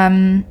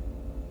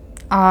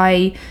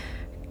 I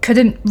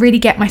couldn't really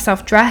get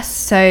myself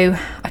dressed, so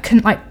I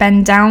couldn't like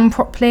bend down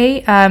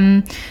properly.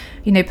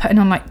 Putting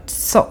on like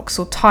socks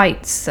or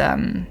tights,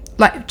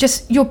 like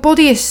just your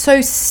body is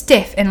so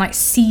stiff and like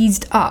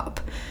seized up.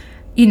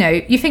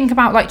 You think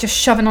about like just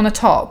shoving on a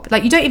top,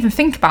 like you don't even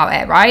think about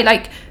it, right?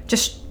 Like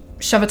just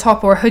shove a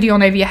top or a hoodie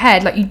on over your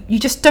head, like you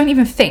just don't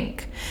even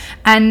think.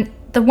 And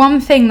the one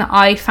thing that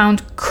I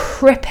found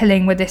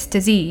crippling with this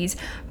disease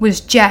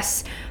was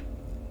just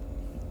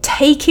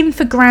taking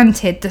for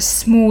granted the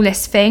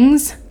smallest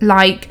things,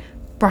 like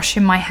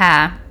brushing my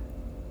hair,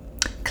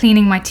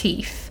 cleaning my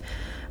teeth,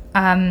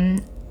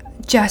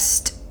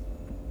 just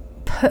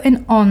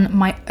putting on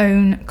my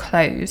own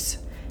clothes,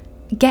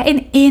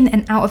 getting in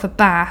and out of a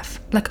bath.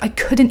 Like I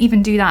couldn't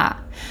even do that.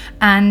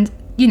 And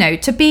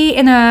to be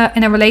in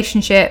a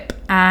relationship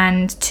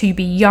and to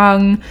be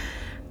young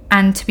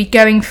and to be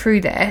going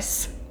through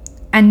this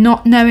and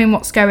not knowing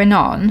what's going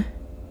on.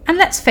 And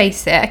let's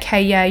face it,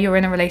 okay, yeah, you're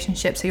in a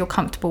relationship, so you're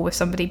comfortable with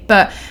somebody,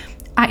 but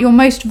at your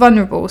most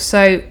vulnerable,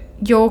 so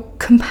you're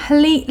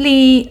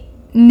completely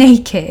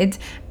naked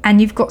and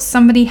you've got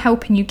somebody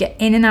helping you get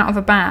in and out of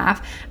a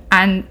bath,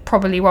 and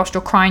probably whilst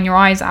you're crying your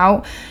eyes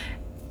out.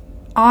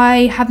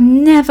 I have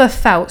never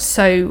felt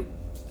so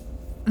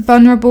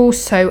vulnerable,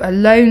 so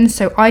alone,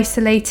 so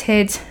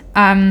isolated,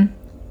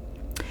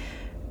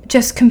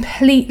 just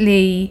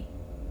completely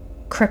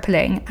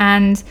crippling.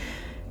 And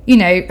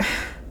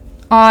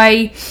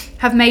I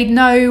have made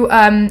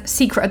no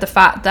secret of the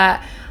fact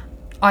that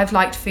I've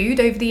liked food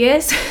over the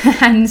years.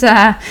 And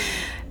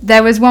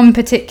there was one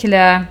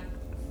particular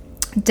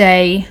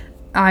day,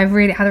 I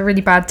really had a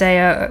really bad day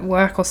at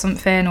work or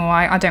something, or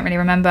I don't really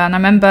remember. And I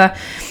remember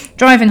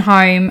driving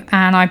home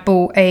and I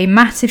bought a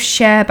massive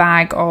share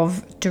bag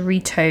of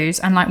Doritos,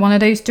 and like one of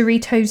those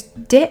Doritos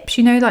dips,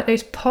 like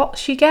those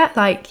pots you get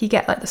like the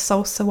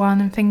salsa one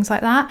and things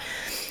like that.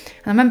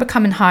 And I remember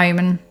coming home,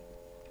 and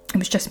it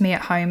was just me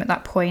at home at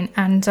that point,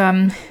 and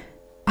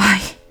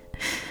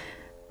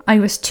I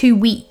was too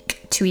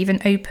weak to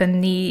even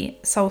open the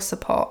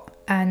salsa pot.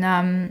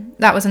 And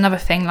that was another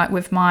thing, like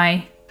with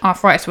my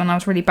arthritis when I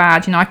was really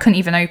bad, I couldn't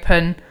even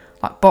open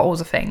like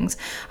bottles of things.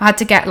 I had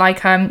to get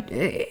like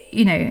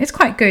it's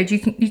quite good, you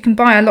can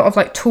buy a lot of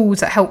like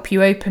tools that help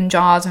you open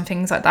jars and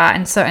things like that,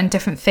 and certain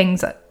different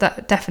things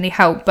that definitely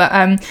help. But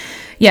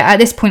at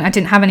this point I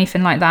didn't have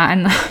anything like that,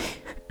 and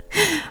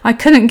I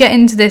couldn't get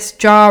into this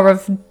jar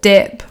of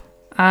dip,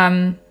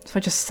 so I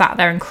just sat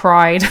there and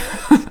cried.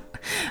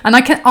 And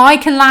I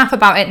can laugh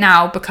about it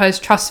now, because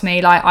trust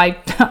me, like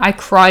I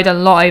cried a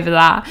lot over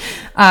that.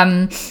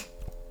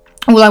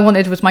 All I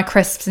wanted was my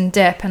crisps and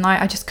dip, and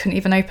I just couldn't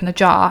even open a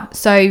jar.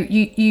 So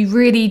you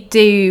really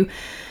do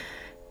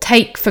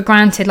take for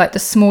granted like the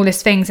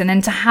smallest things, and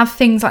then to have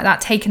things like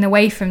that taken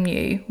away from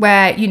you,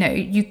 where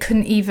you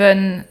couldn't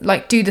even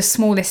like do the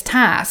smallest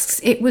tasks.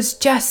 It was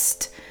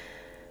just,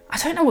 I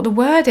don't know what the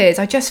word is.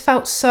 I just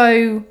felt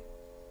so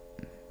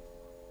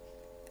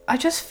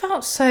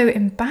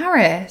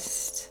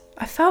embarrassed.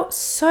 I felt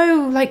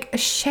so like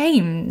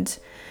ashamed.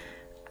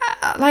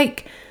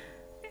 Like,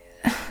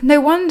 no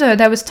wonder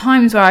there was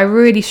times where I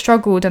really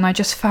struggled, and I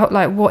just felt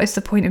like, what is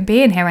the point in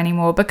being here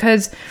anymore?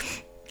 Because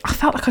I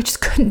felt like I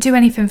just couldn't do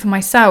anything for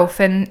myself,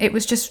 and it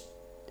was just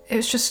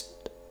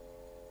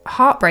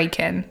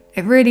heartbreaking.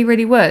 It really,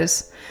 really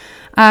was.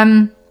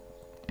 And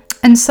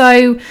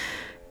so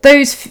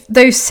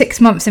those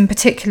 6 months in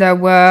particular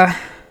were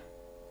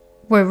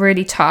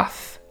really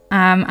tough.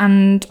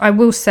 And I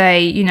will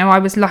say, I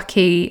was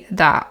lucky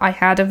that I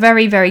had a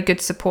very, very good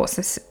support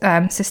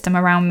system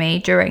around me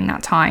during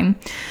that time,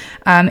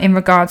 in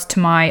regards to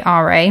my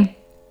RA.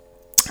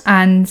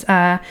 And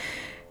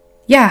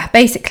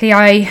basically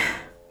I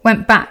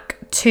went back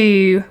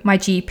to my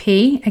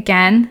GP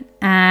again,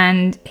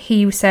 and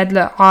he said,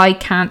 look, I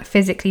can't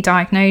physically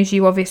diagnose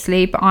you,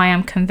 obviously, but I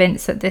am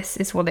convinced that this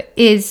is what it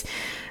is,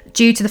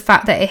 due to the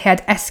fact that it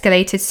had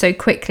escalated so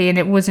quickly, and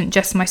it wasn't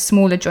just my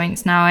smaller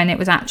joints now, and it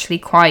was actually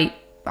quite,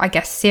 I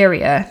guess,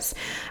 serious.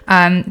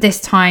 This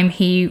time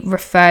he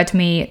referred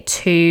me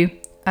to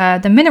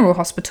the Mineral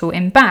Hospital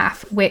in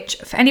Bath, which,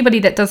 for anybody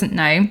that doesn't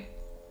know,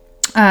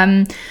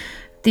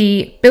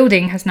 the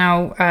building has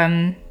now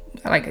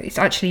it's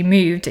actually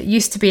moved. It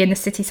used to be in the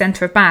city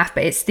centre of Bath,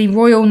 but it's the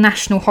Royal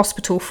National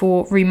Hospital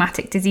for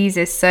Rheumatic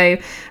Diseases. So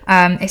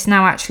it's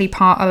now actually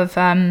part of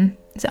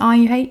is it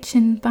RUH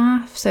in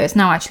Bath? So it's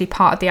now actually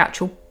part of the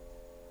actual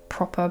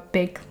proper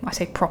big, I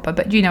say proper,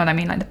 but you know what I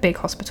mean, like the big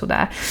hospital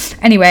there.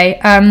 Anyway,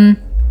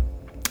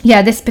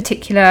 this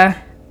particular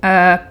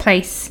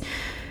place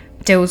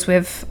deals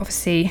with,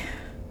 obviously,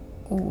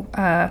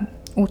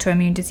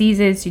 autoimmune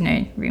diseases,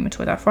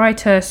 rheumatoid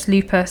arthritis,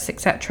 lupus,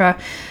 etc.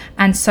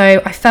 And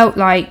so I felt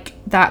like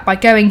that by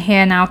going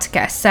here now to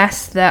get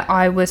assessed, that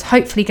I was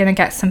hopefully going to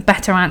get some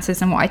better answers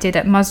than what I did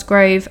at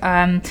Musgrove.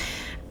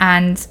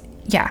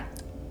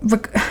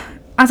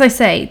 As I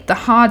say, the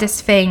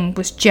hardest thing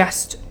was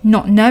just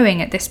not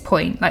knowing at this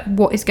point, like,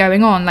 what is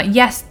going on. Like,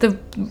 yes, the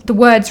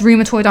words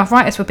rheumatoid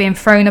arthritis were being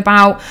thrown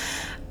about,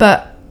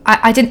 but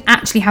I didn't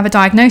actually have a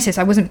diagnosis.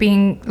 I wasn't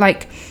being,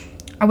 like,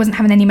 I wasn't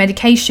having any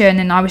medication,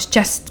 and I was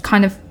just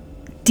kind of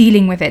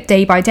dealing with it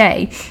day by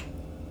day.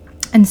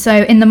 And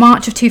so in the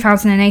March of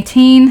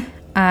 2018,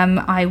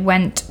 I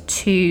went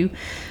to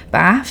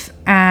Bath,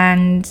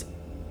 and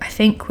I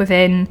think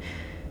within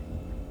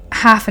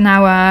half an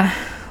hour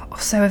or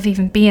so of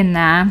even being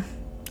there,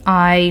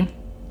 I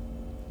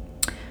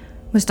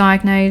was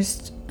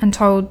diagnosed and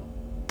told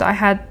that I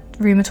had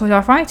rheumatoid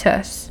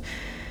arthritis.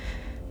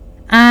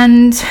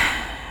 And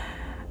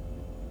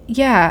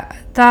yeah,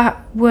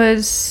 that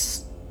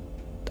was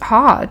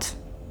hard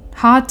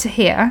to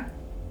hear,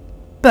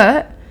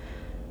 but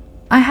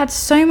I had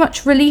so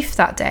much relief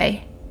that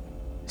day.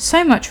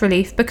 So much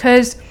relief,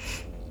 because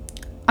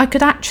I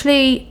could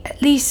actually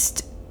at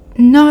least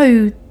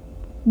know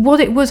what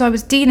it was I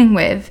was dealing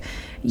with.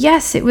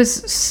 Yes, it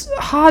was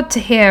hard to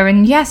hear,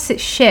 and yes,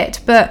 it's shit,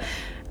 but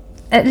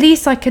at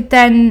least I could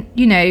then,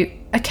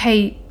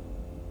 okay,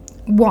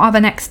 what are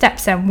the next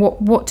steps then?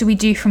 What do we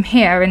do from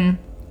here? And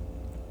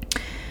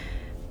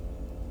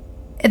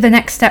the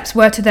next steps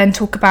were to then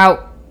talk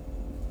about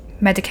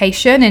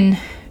medication and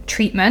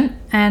treatment.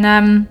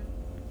 And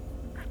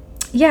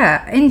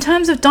in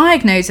terms of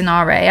diagnosing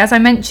RA, as I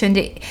mentioned,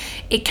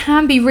 it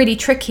can be really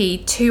tricky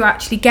to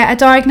actually get a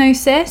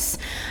diagnosis.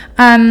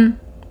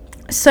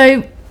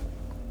 So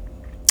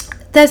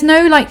there's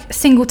no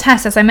single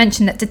test, as I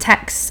mentioned, that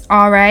detects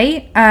RA.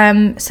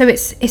 So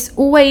it's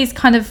always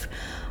kind of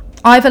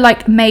either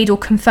made or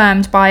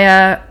confirmed by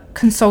a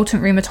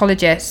consultant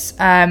rheumatologist.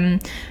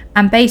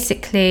 And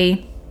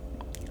basically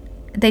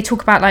they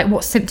talk about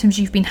what symptoms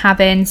you've been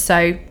having.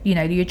 So,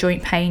 your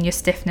joint pain, your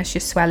stiffness,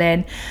 your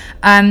swelling.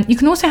 You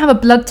can also have a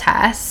blood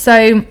test.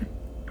 So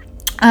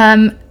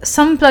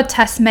some blood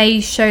tests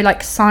may show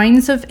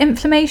signs of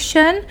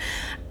inflammation.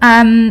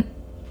 And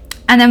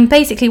then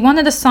basically one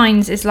of the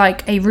signs is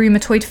a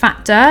rheumatoid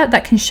factor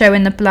that can show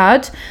in the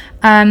blood.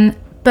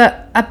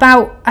 But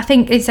I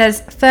think it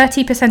says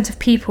 30% of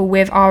people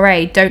with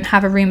RA don't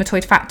have a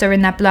rheumatoid factor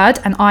in their blood,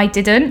 and I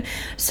didn't.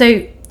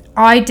 So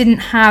I didn't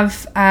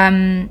have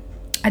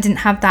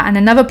that. And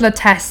another blood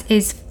test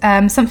is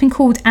something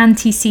called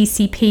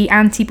anti-CCP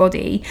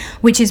antibody,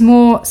 which is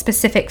more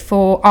specific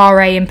for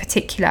RA in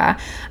particular.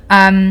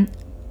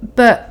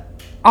 But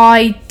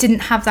I didn't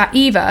have that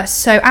either.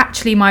 So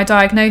actually my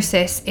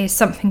diagnosis is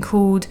something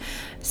called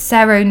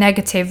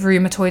seronegative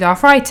rheumatoid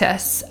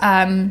arthritis,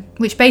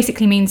 which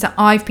basically means that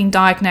I've been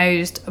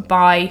diagnosed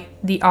by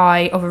the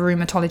eye of a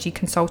rheumatology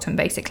consultant,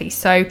 basically.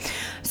 So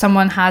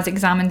someone has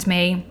examined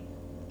me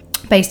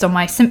based on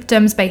my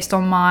symptoms, based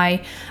on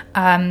my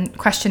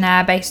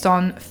questionnaire, based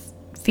on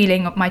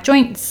feeling of my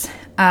joints,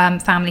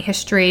 family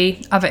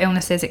history, other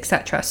illnesses,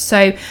 etc.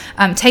 So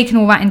taking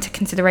all that into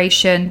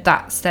consideration,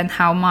 that's then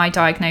how my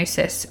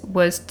diagnosis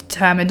was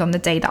determined on the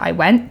day that I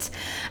went.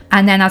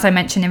 And then, as I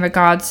mentioned, in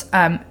regards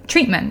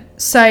treatment.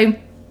 So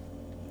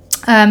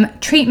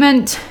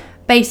treatment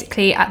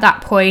basically at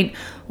that point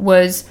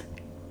was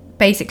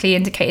basically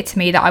indicated to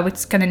me that I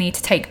was going to need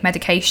to take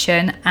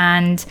medication.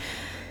 And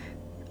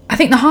I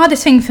think the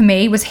hardest thing for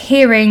me was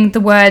hearing the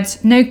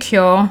words no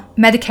cure,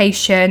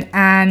 medication,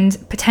 and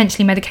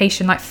potentially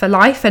medication for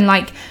life. And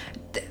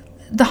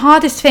the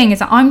hardest thing is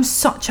that I'm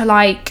such a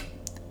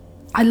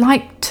I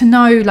like to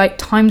know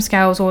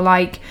timescales or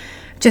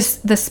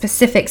just the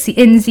specifics, the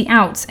ins, the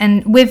outs.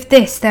 And with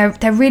this, there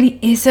really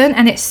isn't.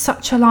 And it's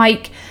such a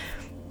I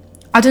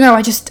don't know,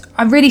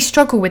 I really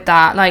struggle with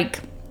that. I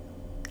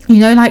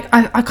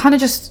kind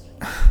of just,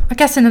 I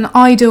guess in an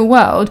ideal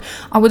world,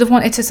 I would have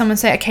wanted to someone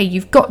say, okay,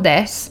 you've got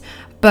this,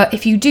 but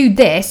if you do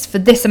this for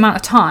this amount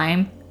of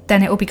time,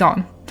 then it will be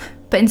gone.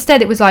 But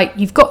instead it was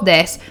you've got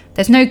this,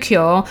 there's no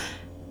cure,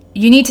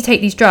 you need to take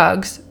these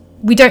drugs,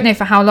 we don't know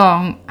for how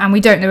long, and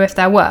we don't know if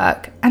they'll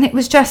work. And it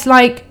was just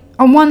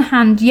on one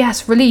hand,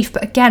 yes, relief,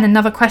 but again,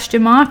 another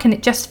question mark. And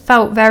it just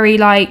felt very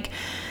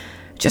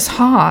just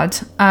hard,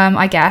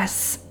 I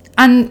guess.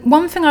 And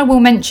one thing I will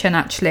mention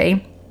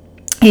actually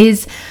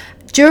is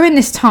during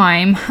this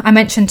time, I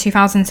mentioned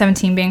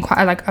 2017 being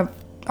quite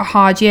a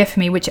hard year for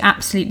me, which it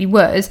absolutely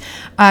was.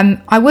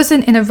 I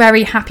wasn't in a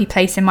very happy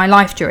place in my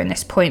life during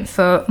this point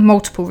for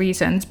multiple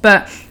reasons,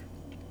 but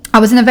I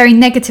was in a very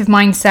negative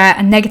mindset,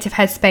 a negative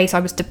headspace. I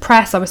was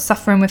depressed. I was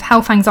suffering with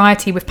health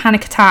anxiety, with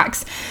panic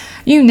attacks,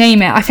 you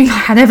name it. I think I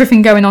had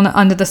everything going on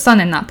under the sun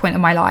in that point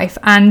of my life.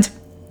 And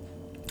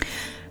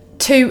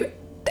to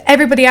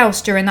everybody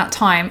else during that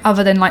time,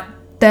 other than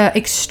the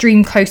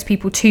extreme close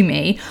people to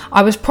me,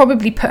 I was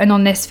probably putting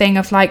on this thing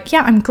of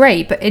yeah, I'm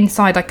great, but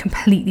inside I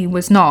completely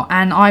was not.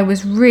 And I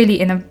was really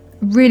in a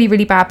really,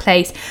 really bad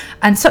place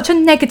and such a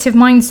negative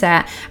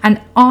mindset. And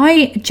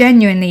I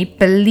genuinely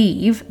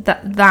believe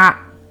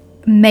that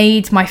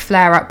made my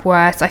flare up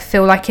worse. I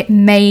feel like it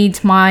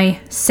made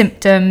my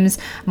symptoms,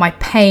 my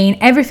pain,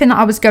 everything that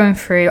I was going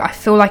through, I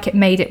feel like it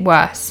made it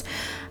worse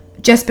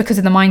just because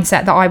of the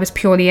mindset that I was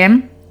purely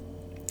in.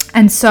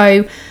 And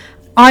so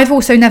I've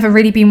also never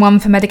really been one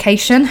for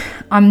medication.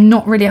 I'm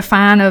not really a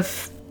fan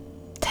of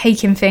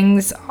taking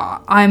things.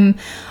 I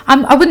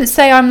wouldn't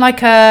say I'm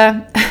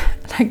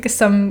like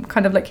some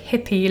kind of like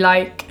hippie,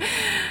 like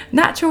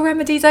natural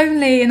remedies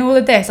only and all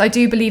of this. I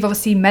do believe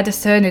obviously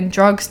medicine and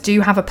drugs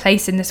do have a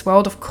place in this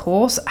world, of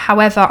course.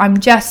 However, I'm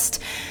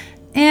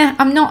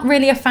not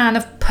really a fan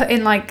of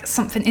putting like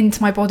something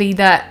into my body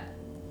that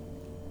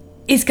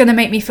is going to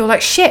make me feel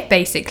like shit,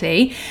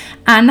 basically.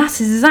 And that's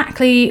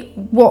exactly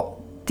what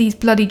these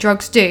bloody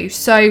drugs do.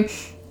 So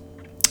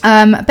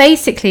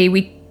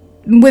basically,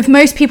 with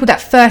most people that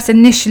first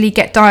initially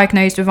get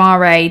diagnosed with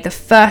RA, the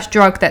first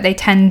drug that they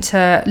tend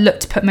to look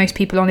to put most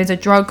people on is a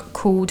drug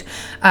called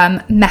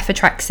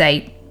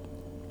methotrexate.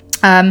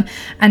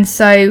 And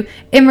so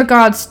in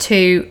regards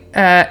to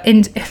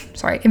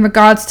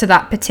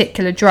that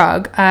particular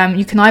drug,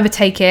 you can either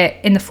take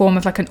it in the form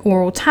of like an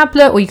oral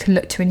tablet, or you can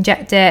look to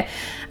inject it.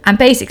 And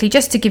basically,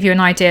 just to give you an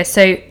idea,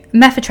 so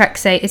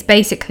methotrexate is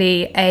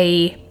basically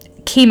a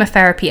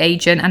chemotherapy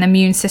agent and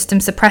immune system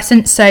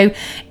suppressant. So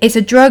it's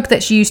a drug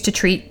that's used to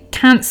treat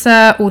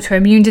cancer,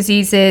 autoimmune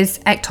diseases,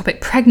 ectopic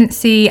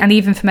pregnancy, and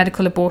even for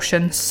medical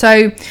abortion.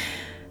 So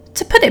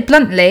to put it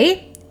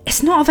bluntly,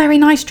 it's not a very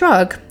nice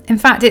drug. In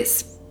fact,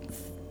 it's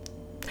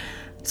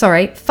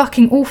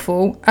fucking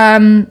awful.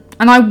 And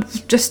I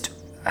just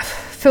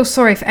feel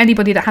sorry for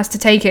anybody that has to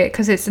take it,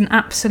 because it's an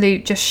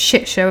absolute just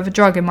shit show of a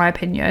drug, in my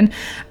opinion.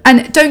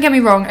 And don't get me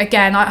wrong,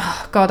 again,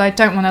 I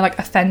don't want to like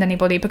offend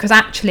anybody, because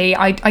actually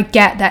I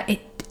get that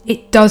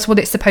it does what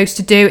it's supposed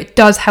to do. It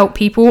does help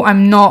people.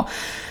 I'm not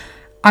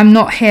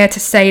here to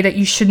say that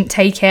you shouldn't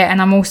take it,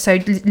 and I'm also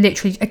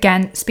literally,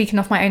 again, speaking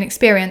off my own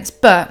experience,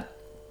 but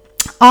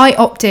I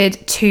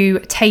opted to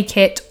take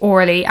it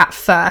orally at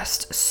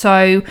first.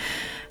 So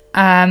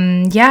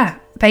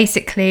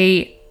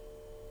basically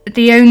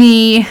the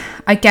only,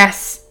 I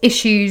guess,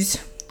 issues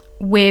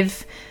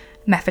with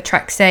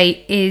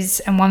methotrexate is,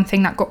 and one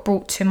thing that got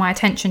brought to my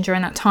attention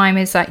during that time,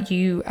 is that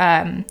you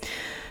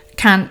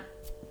can't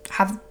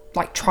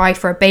try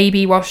for a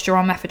baby whilst you're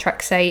on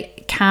methotrexate.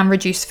 It can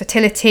reduce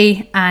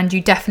fertility, and you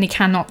definitely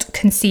cannot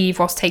conceive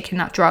whilst taking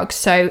that drug.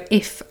 So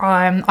if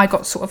I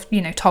got sort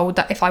of, told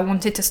that if I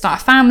wanted to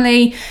start a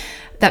family,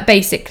 that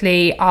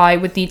basically I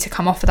would need to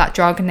come off of that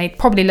drug, and they'd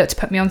probably look to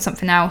put me on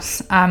something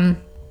else.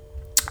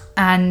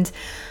 And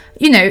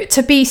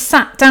to be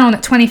sat down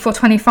at 24,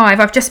 25,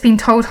 I've just been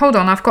told, hold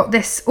on, I've got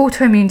this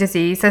autoimmune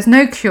disease, there's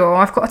no cure,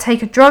 I've got to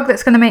take a drug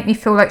that's going to make me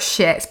feel like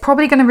shit, it's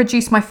probably going to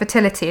reduce my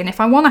fertility, and if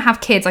I want to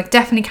have kids, I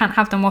definitely can't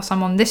have them whilst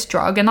I'm on this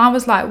drug. And I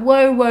was like,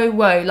 whoa,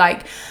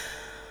 like,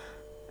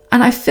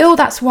 and I feel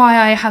that's why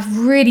I have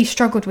really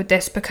struggled with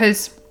this,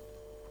 because,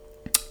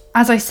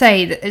 as I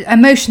say,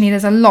 emotionally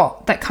there's a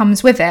lot that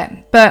comes with it.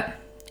 But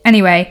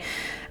anyway,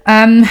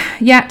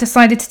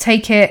 decided to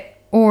take it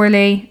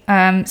orally.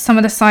 Some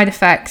of the side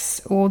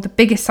effects, or the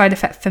biggest side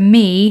effect for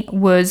me,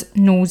 was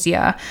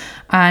nausea.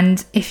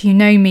 And if you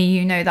know me,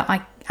 you know that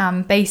I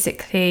am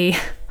basically,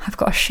 I've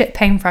got a shit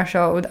pain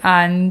threshold,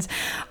 and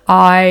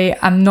I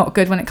am not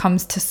good when it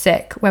comes to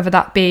sick, whether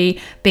that be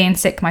being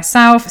sick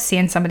myself,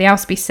 seeing somebody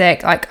else be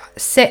sick. Like,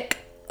 sick,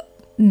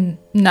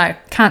 no,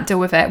 can't deal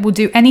with it. Will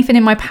do anything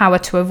in my power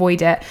to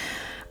avoid it,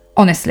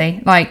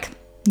 honestly. Like,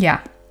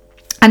 yeah.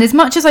 And as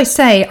much as I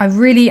say I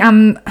really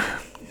am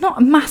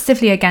not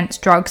massively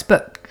against drugs,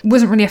 but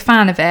wasn't really a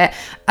fan of it,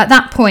 at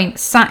that point,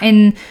 sat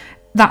in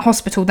that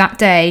hospital that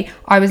day,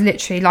 I was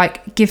literally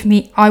like,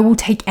 I will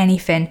take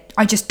anything.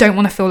 I just don't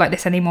want to feel like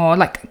this anymore.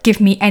 Like, give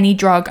me any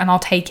drug and I'll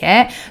take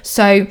it.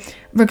 So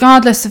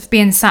regardless of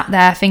being sat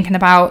there thinking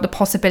about the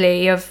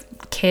possibility of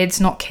kids,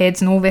 not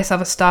kids, and all this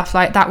other stuff,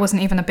 like, that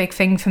wasn't even a big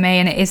thing for me,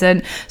 and it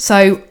isn't.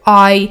 So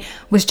I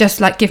was just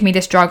like, give me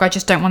this drug. I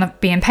just don't want to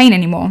be in pain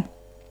anymore.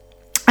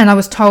 And I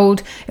was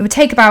told it would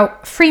take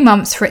about 3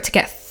 months for it to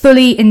get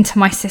fully into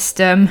my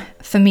system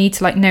for me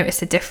to like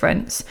notice a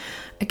difference.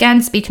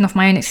 Again, speaking of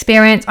my own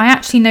experience, I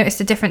actually noticed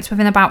a difference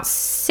within about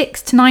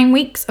 6 to 9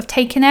 weeks of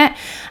taking it.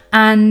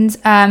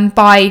 And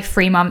by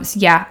 3 months,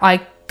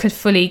 I could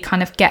fully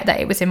kind of get that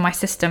it was in my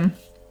system.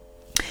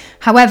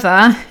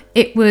 However,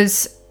 it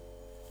was,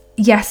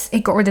 yes,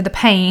 it got rid of the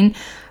pain,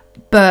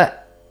 but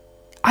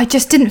I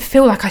just didn't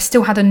feel like I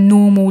still had a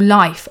normal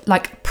life,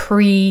 like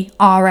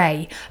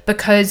pre-RA,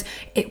 because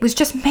it was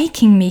just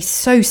making me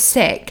so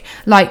sick.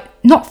 Like,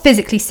 not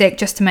physically sick,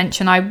 just to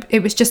mention,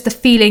 it was just the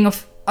feeling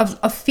of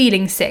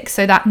feeling sick,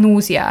 so that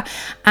nausea.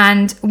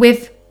 And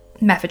with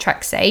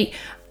methotrexate,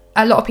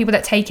 a lot of people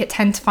that take it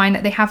tend to find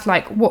that they have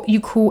like what you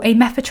call a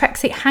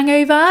methotrexate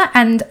hangover,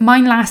 and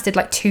mine lasted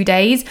like 2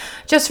 days.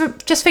 Just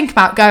think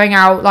about going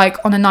out like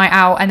on a night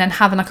out and then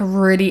having like a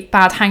really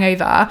bad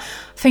hangover.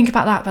 Think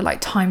about that, but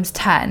like times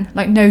 10,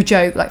 like no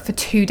joke, like for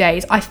 2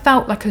 days. I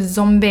felt like a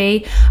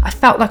zombie. I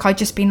felt like I'd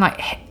just been like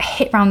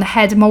hit around the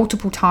head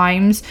multiple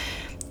times,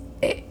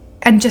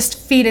 and just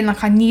feeling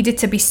like I needed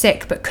to be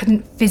sick but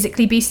couldn't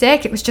physically be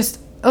sick. It was just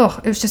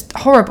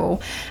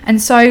horrible.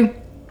 And so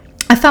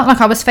I felt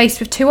like I was faced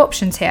with two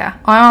options here.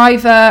 I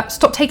either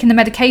stop taking the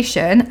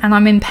medication and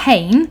I'm in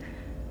pain,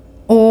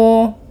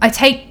 or I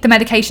take the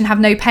medication, have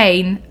no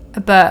pain,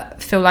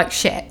 but feel like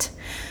shit.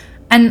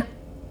 And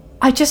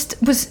I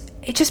just was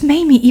it just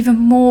made me even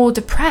more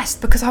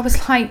depressed, because I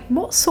was like,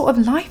 what sort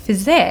of life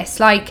is this?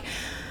 Like,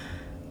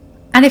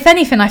 and if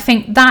anything, I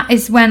think that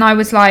is when I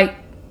was like,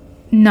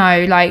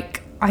 no,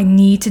 like, I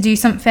need to do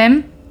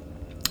something.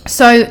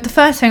 So the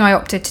first thing I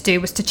opted to do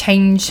was to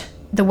change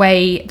the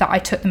way that I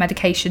took the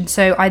medication.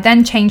 So I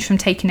then changed from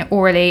taking it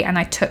orally, and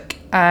I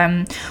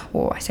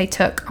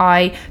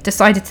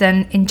decided to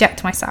then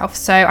inject myself.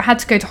 So I had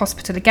to go to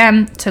hospital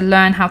again to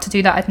learn how to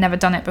do that. I'd never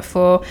done it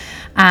before,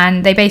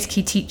 and they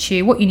basically teach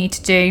you what you need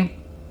to do.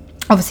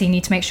 Obviously, you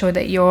need to make sure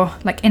that you're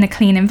like in a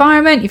clean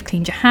environment, you've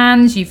cleaned your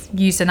hands, you've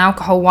used an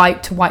alcohol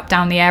wipe to wipe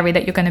down the area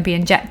that you're going to be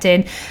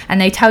injecting, and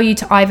they tell you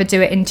to either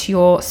do it into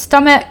your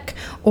stomach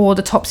or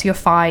the tops of your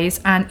thighs,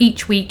 and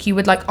each week you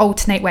would like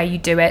alternate where you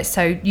do it.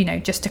 So, you know,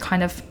 just to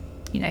kind of,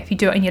 you know, if you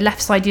do it on your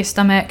left side of your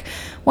stomach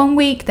one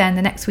week, then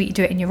the next week you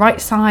do it in your right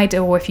side,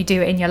 or if you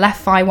do it in your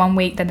left thigh one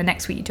week, then the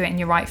next week you do it in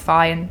your right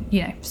thigh, and,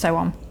 you know, so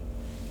on.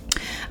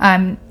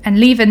 And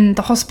leaving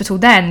the hospital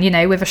then, you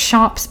know, with a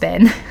sharp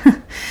spin,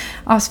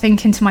 I was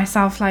thinking to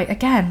myself, like,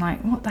 again,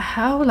 like, what the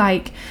hell?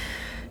 Like,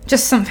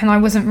 just something I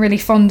wasn't really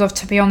fond of,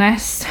 to be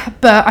honest.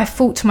 But I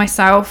thought to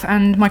myself,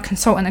 and my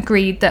consultant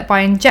agreed, that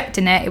by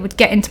injecting it, it would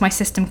get into my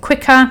system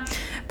quicker.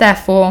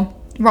 Therefore,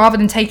 rather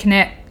than taking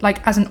it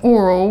like as an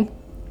oral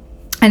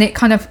and it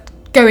kind of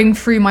going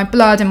through my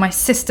blood and my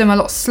system a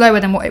lot slower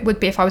than what it would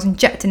be if I was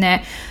injecting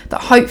it,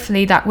 that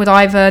hopefully that would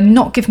either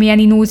not give me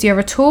any nausea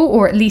at all,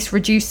 or at least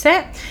reduce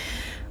it.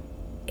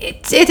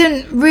 It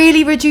didn't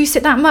really reduce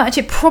it that much.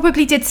 It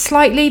probably did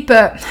slightly,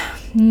 but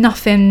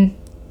nothing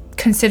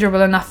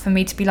considerable enough for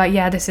me to be like,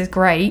 yeah, this is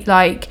great.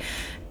 Like,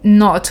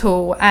 not at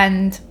all.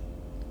 And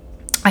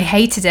I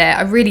hated it.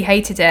 I really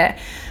hated it.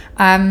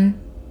 And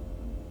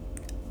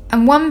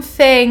one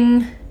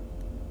thing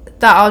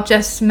that I'll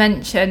just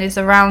mention is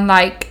around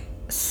like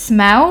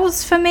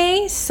smells for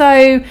me.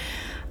 So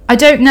I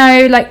don't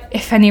know, like,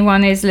 if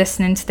anyone is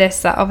listening to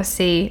this that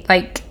obviously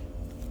like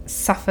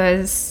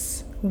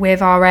suffers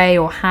with RA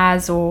or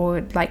has,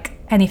 or like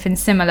anything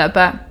similar,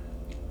 but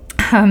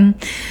I'm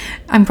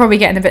probably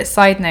getting a bit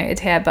side noted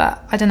here,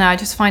 but I don't know, I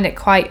just find it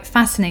quite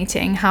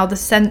fascinating how the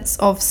sense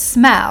of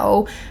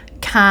smell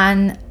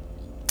can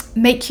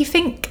make you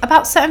think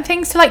about certain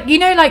things. So like, you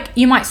know, like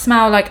you might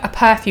smell like a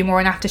perfume or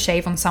an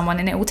aftershave on someone,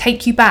 and it will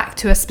take you back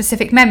to a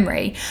specific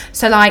memory.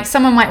 So like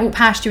someone might walk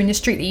past you in the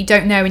street that you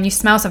don't know, and you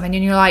smell something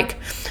and you're like,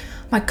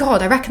 my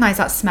God, I recognize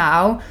that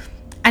smell,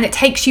 and it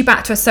takes you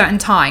back to a certain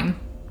time.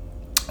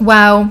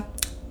 Well,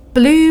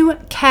 Blue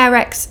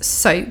Carex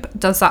soap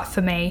does that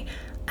for me,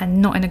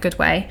 and not in a good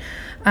way.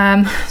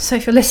 So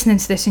if you're listening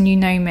to this and you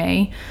know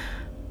me,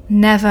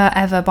 never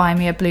ever buy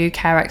me a Blue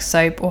Carex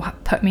soap or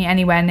put me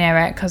anywhere near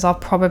it, because I'll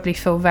probably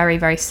feel very,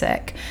 very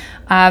sick.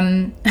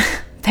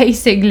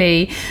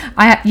 Basically,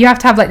 you have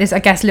to have like this, I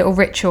guess, little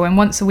ritual. And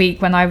once a week,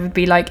 when I would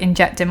be like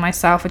injecting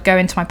myself, I'd go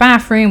into my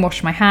bathroom,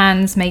 wash my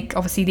hands, make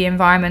obviously the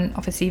environment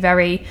obviously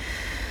very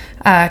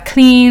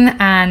clean,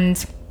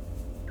 and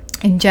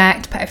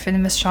inject, put everything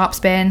in the sharp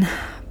spin,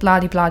 blah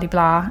blah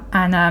blah.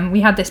 And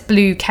we had this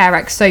Blue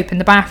Carex soap in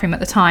the bathroom at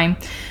the time,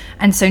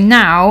 and so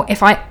now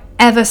if I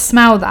ever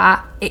smell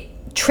that, it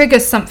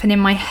triggers something in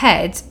my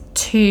head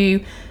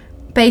to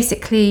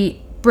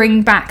basically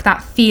bring back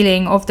that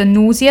feeling of the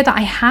nausea that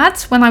I had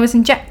when I was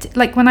injected,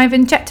 like when I've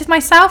injected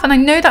myself. And I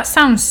know that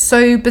sounds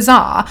so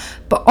bizarre,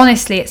 but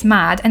honestly, it's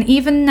mad. And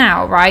even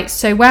now, right,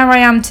 so where I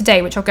am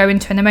today, which I'll go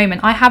into in a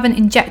moment, I haven't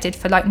injected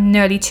for like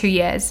nearly 2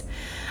 years.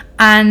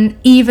 And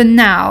even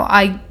now,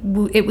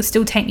 it will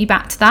still take me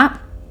back to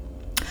that.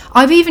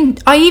 I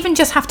even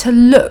just have to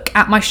look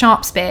at my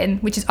sharp spin,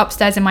 which is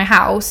upstairs in my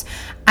house,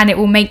 and it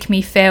will make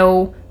me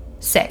feel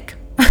sick.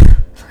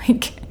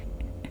 Like,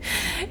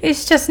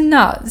 it's just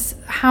nuts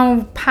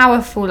how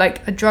powerful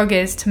like a drug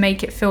is to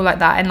make it feel like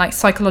that, and like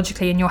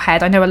psychologically in your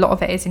head. I know a lot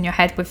of it is in your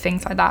head with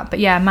things like that, but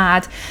yeah,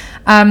 mad.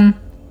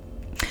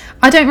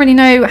 I don't really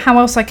know how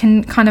else I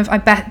can kind of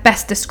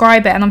best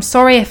describe it, and I'm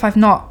sorry if I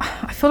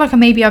feel like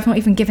maybe I've not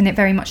even given it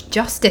very much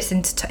justice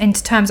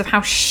into terms of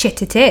how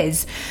shit it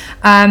is,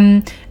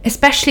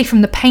 especially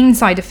from the pain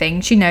side of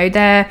things. You know,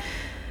 they're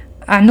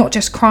not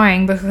just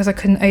crying because I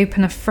couldn't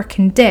open a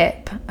freaking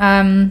dip.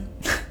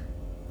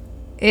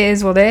 It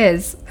is what it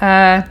is.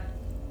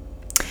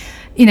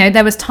 You know,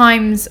 there was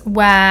times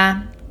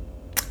where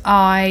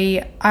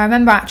I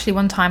remember actually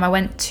one time I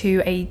went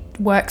to a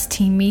works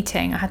team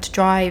meeting. I had to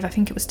drive, I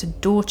think it was to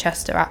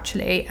Dorchester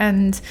actually,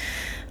 and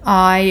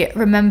I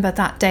remember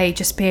that day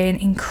just being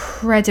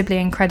incredibly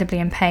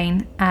in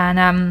pain,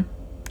 and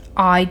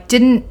I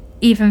didn't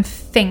even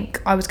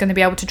think I was going to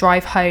be able to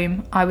drive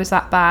home. I was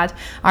that bad.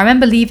 I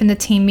remember leaving the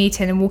team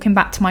meeting and walking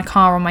back to my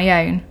car on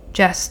my own,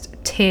 just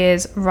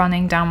tears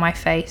running down my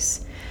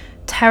face,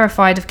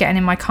 terrified of getting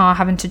in my car,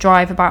 having to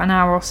drive about an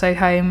hour or so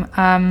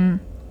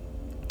home,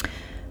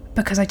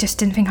 because I just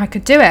didn't think I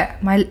could do it.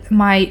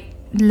 My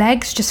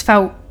legs just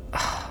felt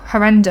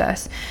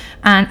horrendous.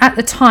 And at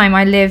the time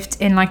I lived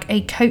in like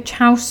a coach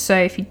house. So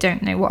if you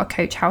don't know what a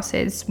coach house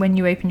is, when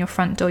you open your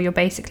front door, you're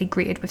basically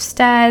greeted with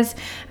stairs,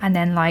 and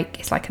then like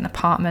it's like an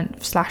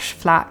apartment /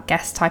 flat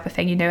guest type of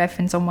thing, you know,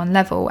 everything's on one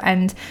level.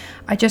 And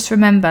I just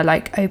remember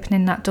like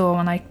opening that door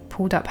when I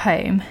pulled up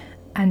home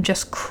and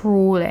just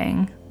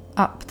crawling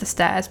up the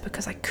stairs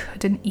because I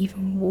couldn't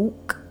even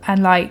walk.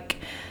 And like,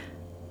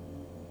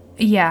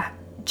 yeah,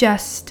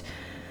 just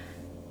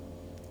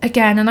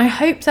again, and I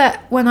hope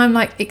that when I'm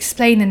like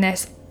explaining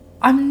this,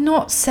 I'm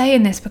not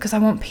saying this because I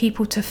want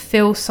people to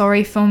feel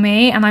sorry for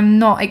me, and I'm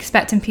not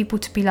expecting people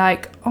to be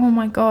like, oh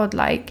my God,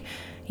 like,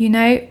 you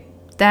know,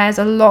 there's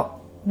a lot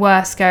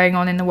worse going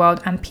on in the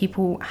world, and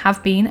people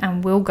have been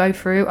and will go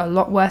through a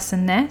lot worse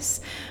than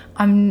this.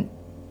 I'm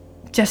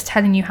just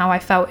telling you how I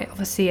felt,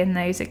 obviously, in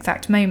those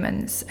exact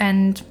moments.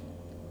 And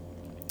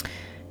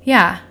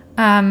yeah,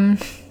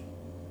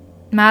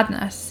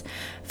 madness.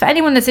 For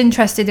anyone that's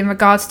interested in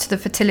regards to the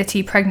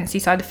fertility, pregnancy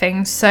side of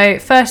things, so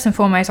first and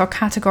foremost, I'll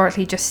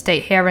categorically just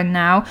state here and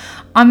now,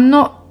 I'm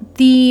not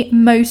the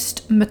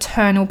most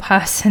maternal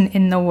person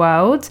in the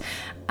world.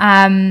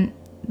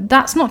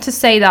 That's not to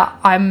say that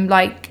I'm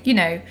like, you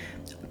know,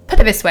 put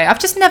it this way, I've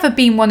just never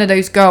been one of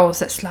those girls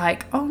that's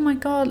like, oh my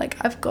God, like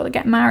I've got to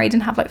get married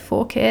and have like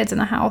 4 kids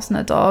and a house and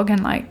a dog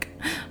and like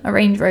a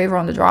Range Rover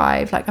on the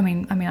drive. Like, I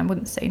mean, I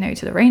wouldn't say no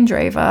to the Range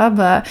Rover,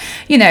 but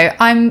you know,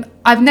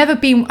 I've never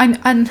been,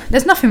 and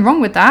there's nothing wrong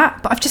with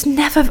that, but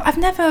I've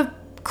never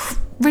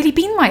really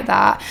been like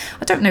that.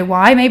 I don't know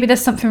why. Maybe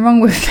there's something wrong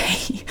with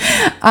me.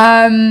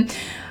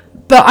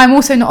 But I'm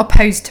also not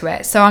opposed to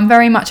it. So I'm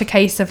very much a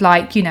case of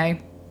like, you know,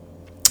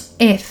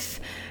 if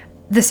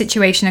the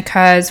situation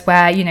occurs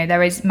where, you know,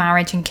 there is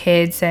marriage and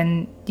kids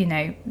and, you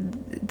know,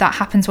 that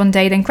happens one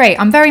day, then great.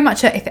 I'm very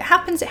much if it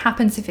happens, it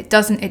happens. If it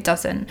doesn't, it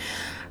doesn't.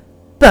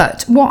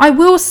 But what I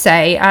will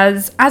say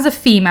as a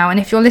female, and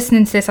if you're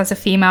listening to this as a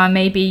female and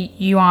maybe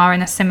you are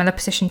in a similar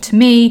position to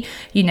me,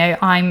 you know,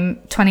 I'm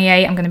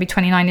 28, I'm going to be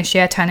 29 this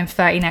year, turning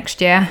 30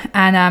 next year.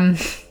 And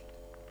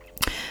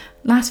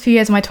last few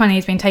years of my 20s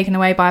has been taken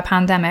away by a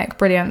pandemic.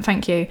 Brilliant,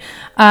 thank you.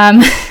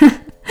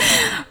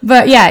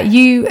 But yeah,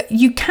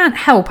 you can't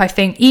help, I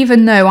think,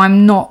 even though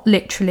I'm not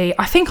literally,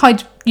 I think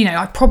I'd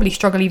probably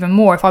struggle even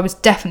more if I was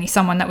definitely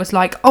someone that was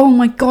like, oh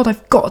my God,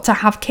 I've got to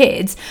have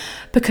kids,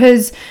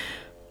 because,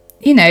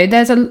 you know,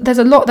 there's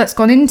a lot that's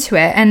gone into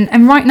it.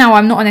 And right now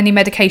I'm not on any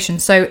medication.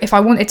 So if I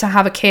wanted to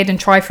have a kid and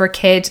try for a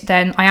kid,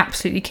 then I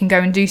absolutely can go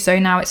and do so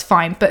now. It's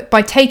fine. But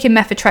by taking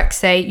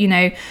methotrexate, you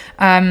know,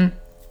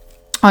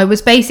 I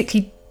was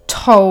basically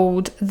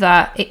told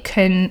that it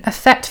can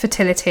affect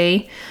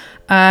fertility.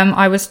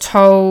 I was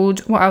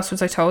told, what else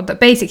was I told? That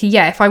basically,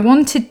 yeah, if I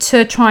wanted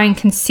to try and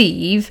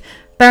conceive,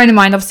 bearing in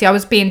mind, obviously I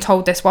was being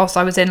told this whilst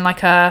I was in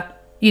like a,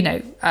 you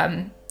know,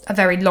 a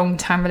very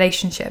long-term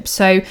relationship.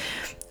 So,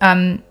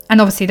 and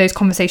obviously those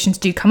conversations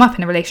do come up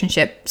in a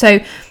relationship. So,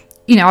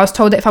 you know, I was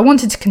told that if I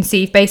wanted to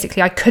conceive,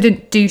 basically I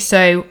couldn't do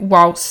so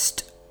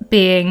whilst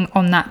being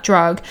on that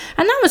drug.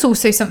 And that was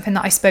also something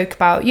that I spoke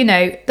about, you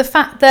know, the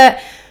fact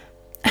that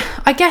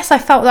I guess I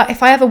felt that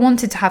if I ever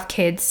wanted to have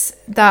kids,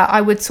 that I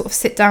would sort of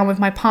sit down with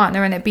my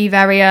partner and it'd be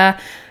very a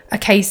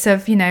case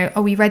of, you know,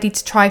 are we ready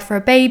to try for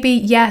a baby?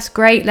 Yes,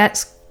 great,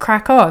 let's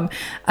crack on.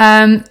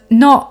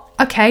 Not,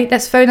 okay,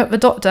 let's phone up the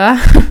doctor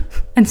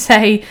and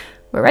say,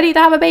 we're ready to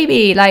have a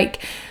baby.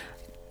 Like,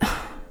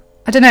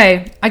 I don't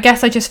know. I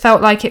guess I just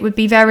felt like it would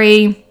be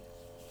very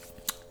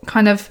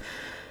kind of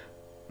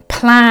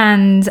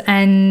planned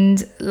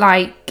and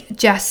like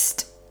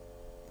just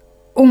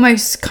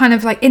almost kind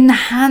of like in the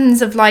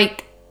hands of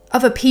like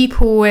other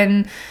people,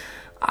 and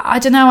I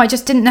don't know, I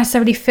just didn't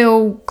necessarily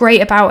feel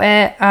great about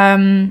it.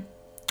 And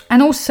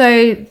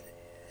also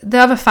the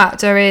other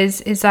factor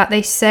is that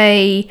they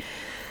say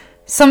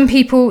some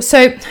people,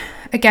 so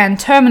again,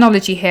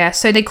 terminology here,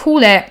 so they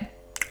call it,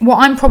 what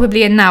I'm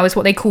probably in now is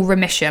what they call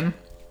remission.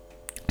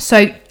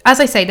 So as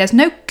I say, there's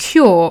no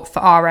cure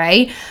for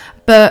RA,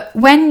 but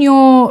when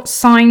your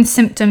signs,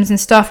 symptoms and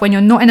stuff, when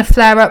you're not in a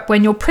flare-up,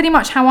 when you're pretty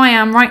much how I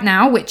am right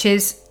now, which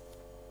is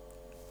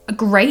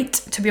great,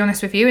 to be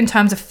honest with you, in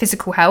terms of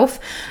physical health,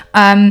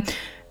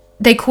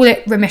 they call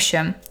it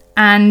remission.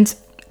 And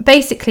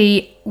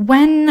basically,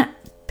 when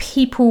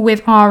people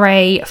with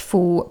RA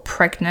fall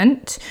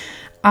pregnant,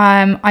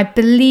 I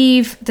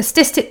believe the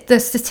statistic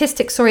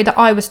that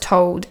I was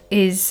told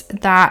is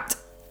that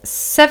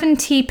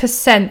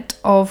 70%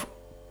 of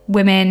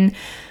women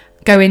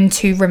go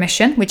into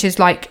remission, which is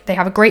like they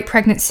have a great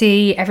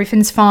pregnancy,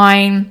 everything's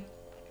fine,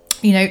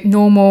 you know,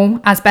 normal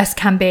as best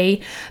can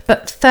be,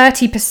 but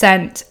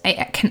 30%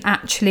 it can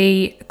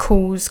actually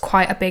cause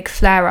quite a big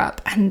flare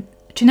up. And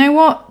do you know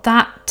what?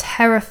 That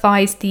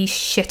terrifies the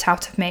shit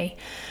out of me.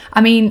 I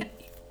mean,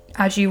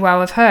 as you well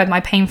have heard, my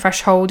pain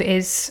threshold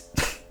is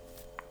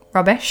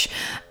rubbish.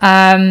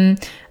 And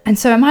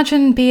so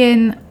imagine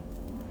being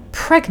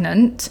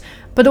pregnant,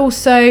 but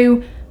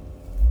also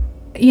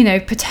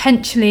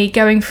potentially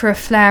going for a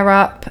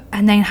flare-up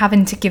and then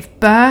having to give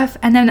birth.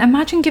 And then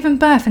imagine giving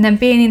birth and then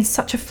being in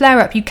such a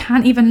flare-up you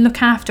can't even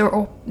look after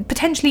or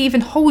potentially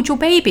even hold your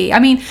baby. I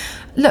mean,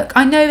 look,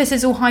 I know this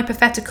is all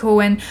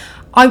hypothetical and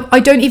I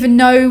don't even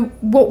know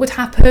what would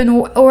happen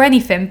or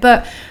anything,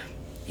 but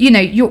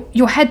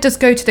your head does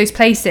go to those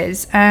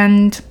places,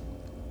 and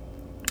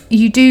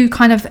you do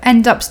kind of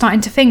end up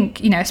starting to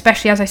think,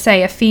 especially as I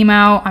say, a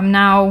female, I'm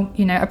now,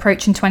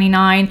 approaching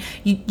 29,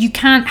 you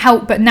can't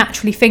help but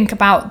naturally think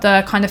about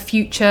the kind of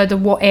future, the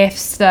what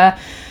ifs, the,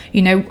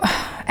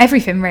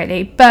 everything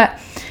really. But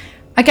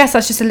I guess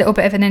that's just a little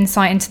bit of an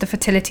insight into the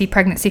fertility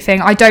pregnancy thing.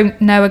 I don't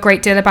know a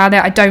great deal about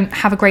it. I don't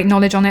have a great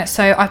knowledge on it.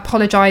 So I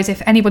apologise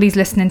if anybody's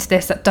listening to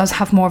this that does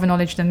have more of a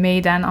knowledge than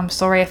me, then I'm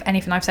sorry if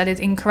anything I've said is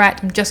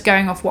incorrect. I'm just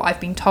going off what I've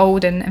been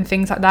told and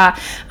things like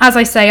that. As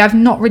I say, I've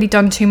not really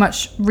done too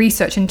much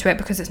research into it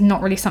because it's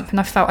not really something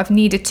I felt I've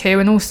needed to.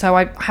 And also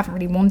I haven't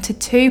really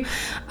wanted to.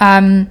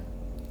 Kind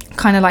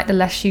of like the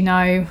less you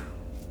know,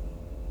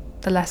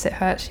 the less it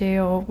hurts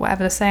you, or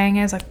whatever the saying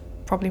is. I've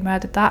probably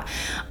murdered that.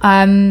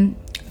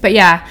 But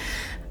yeah,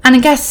 and I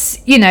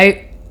guess,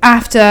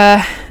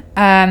 after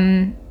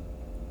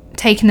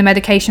taking the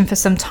medication for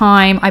some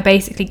time, I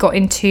basically got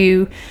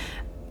into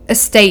a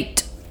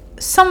state,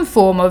 some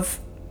form of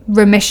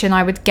remission,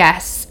 I would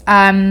guess.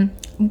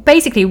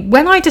 Basically,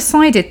 when I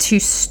decided to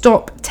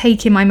stop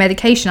taking my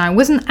medication, I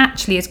wasn't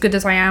actually as good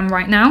as I am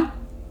right now.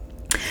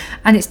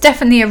 And it's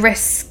definitely a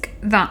risk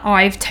that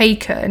I've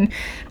taken.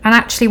 And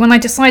actually, when I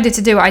decided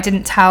to do it, I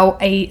didn't tell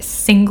a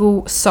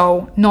single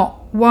soul, not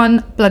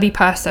one bloody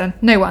person,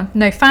 no one,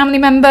 no family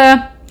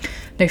member,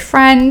 no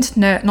friend,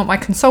 no, not my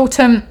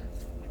consultant,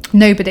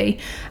 nobody.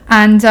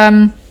 And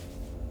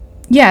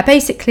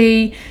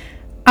basically,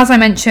 as I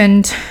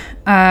mentioned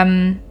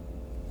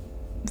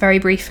very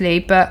briefly,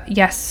 but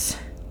yes,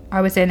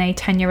 I was in a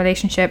 10-year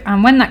relationship,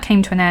 and when that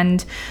came to an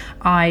end,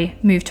 I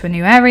moved to a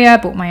new area,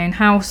 bought my own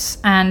house,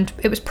 and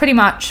it was pretty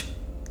much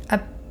a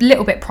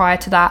little bit prior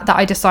to that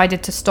I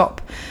decided to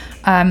stop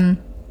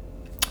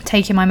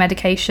taking my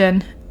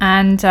medication.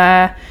 And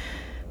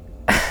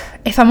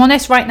if I'm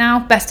honest right now,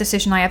 best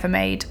decision I ever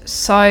made.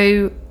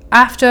 So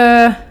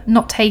after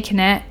not taking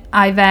it,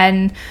 I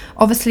then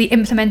obviously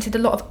implemented a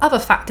lot of other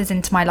factors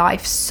into my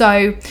life.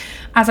 So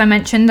as I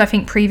mentioned, I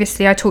think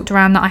previously I talked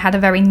around that I had a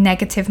very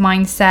negative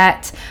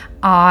mindset.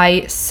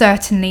 I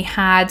certainly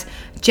had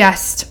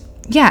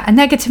a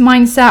negative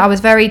mindset. I was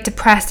very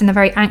depressed, in a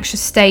very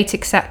anxious state,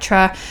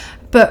 etc.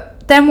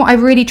 But then what I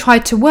really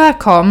tried to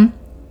work on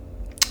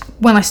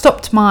when I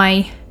stopped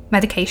my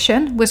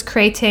medication was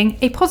creating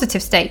a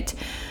positive state.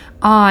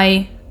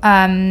 I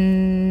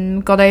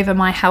got over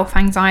my health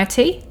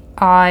anxiety.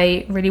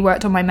 I really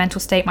worked on my mental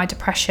state, my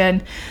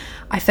depression.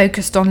 I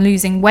focused on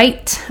losing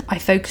weight. I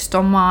focused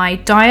on my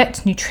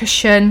diet,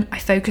 nutrition. I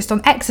focused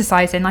on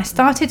exercising. I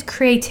started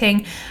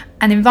creating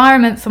an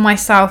environment for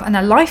myself and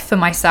a life for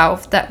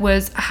myself that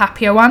was a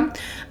happier one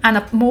and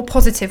a more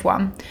positive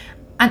one.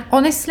 And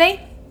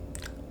honestly,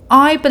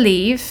 I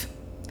believe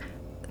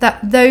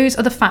that those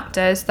are the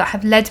factors that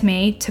have led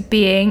me to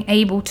being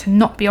able to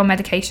not be on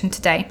medication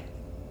today.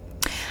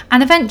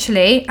 And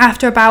eventually,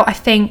 after about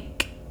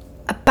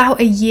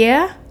a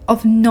year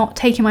of not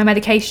taking my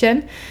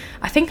medication,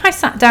 I think I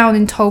sat down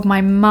and told my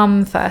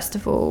mum first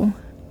of all.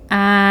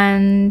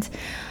 And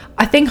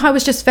I think I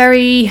was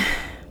very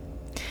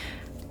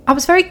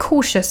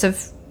cautious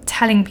of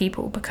telling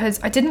people because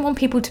I didn't want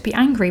people to be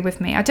angry with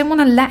me. I didn't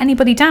want to let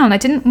anybody down. I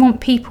didn't want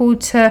people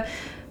to,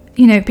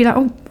 be like,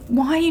 oh,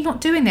 why are you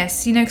not doing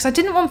this? Because I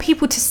didn't want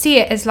people to see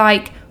it as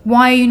like,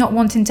 why are you not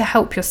wanting to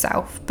help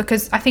yourself?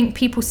 Because I think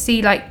people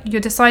see like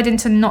you're deciding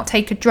to not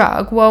take a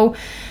drug. Well,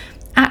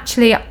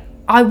 actually,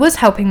 I was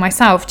helping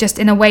myself just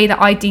in a way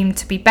that I deemed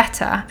to be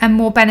better and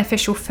more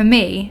beneficial for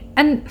me.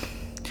 And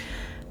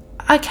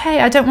okay,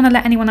 I don't want to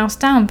let anyone else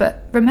down,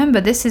 but remember,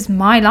 this is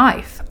my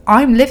life.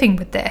 I'm living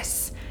with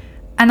this.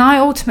 And I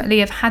ultimately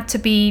have had to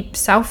be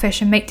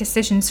selfish and make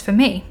decisions for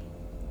me.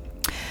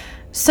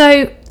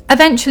 So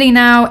eventually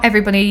now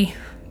everybody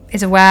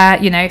is aware,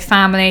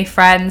 family,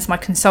 friends, my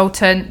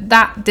consultant.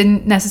 That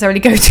didn't necessarily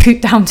go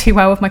down too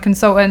well with my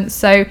consultant.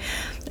 So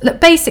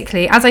look,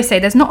 basically, as I say,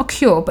 there's not a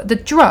cure, but the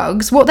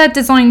drugs, what they're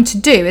designed to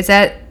do is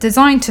they're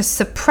designed to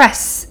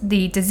suppress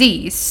the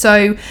disease.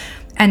 So,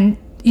 and,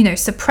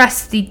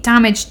 suppress the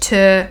damage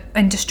to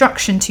and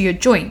destruction to your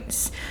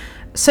joints.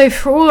 So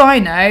for all I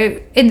know,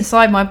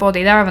 inside my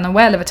body, they're having a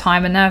whale of a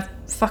time and they're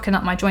fucking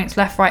up my joints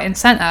left, right and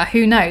centre.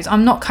 Who knows?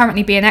 I'm not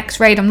currently being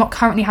x-rayed. I'm not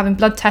currently having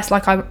blood tests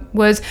like I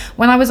was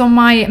when I was on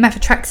my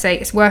methotrexate.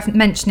 It's worth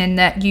mentioning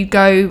that you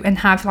go and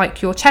have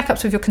like your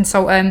checkups with your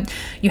consultant.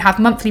 You have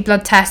monthly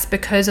blood tests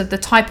because of the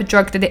type of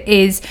drug that it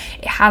is.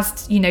 It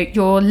has,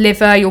 your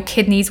liver, your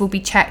kidneys will be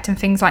checked and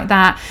things like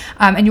that.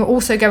 And you'll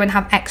also go and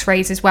have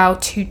x-rays as well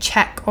to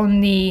check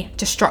on the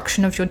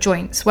destruction of your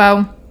joints.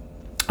 Well,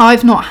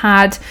 I've not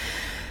had...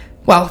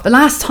 Well, the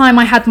last time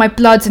I had my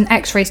bloods and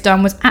x-rays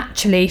done was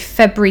actually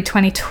February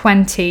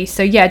 2020.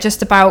 So yeah,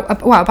 just about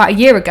a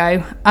year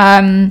ago.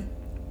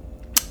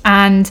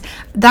 And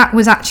that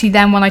was actually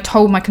then when I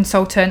told my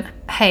consultant,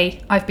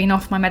 hey, I've been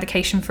off my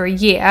medication for a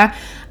year.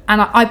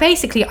 And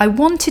I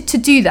wanted to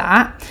do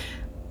that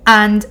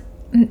and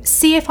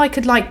see if I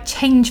could like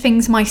change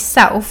things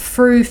myself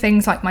through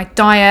things like my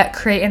diet,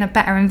 creating a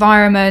better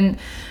environment,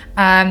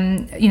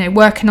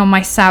 working on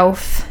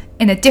myself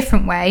in a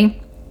different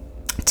way,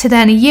 to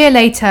then a year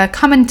later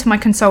come into my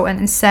consultant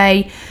and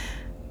say,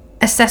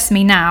 assess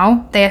me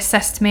now. They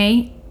assessed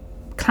me,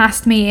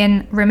 classed me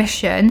in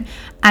remission,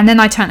 and then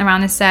I turned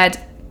around and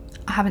said,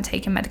 I haven't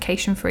taken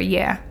medication for a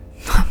year.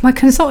 My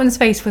consultant's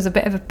face was a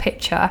bit of a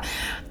picture,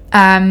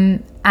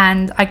 and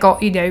I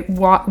got,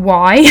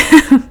 why?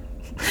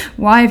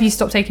 Why have you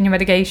stopped taking your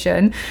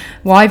medication?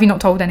 Why have you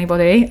not told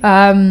anybody?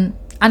 And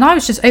I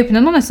was just open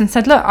and honest and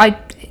said, look, I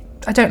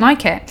don't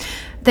like it.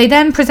 They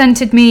then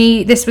presented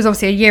me, this was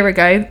obviously a year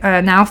ago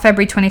now,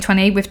 February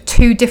 2020, with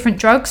 2 different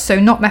drugs, so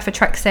not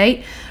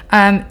methotrexate,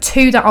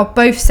 2 that are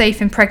both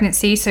safe in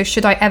pregnancy, so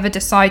should I ever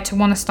decide to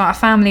want to start a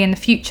family in the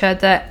future,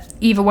 that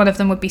either one of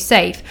them would be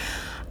safe.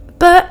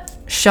 But,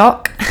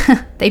 shock,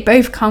 they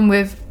both come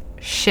with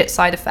shit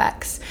side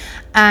effects.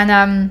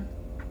 And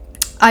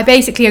I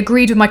basically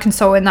agreed with my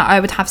consultant that I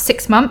would have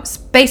 6 months,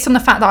 based on the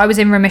fact that I was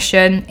in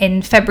remission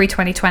in February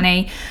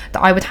 2020,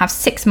 that I would have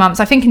 6 months,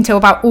 I think until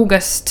about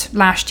August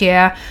last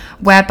year,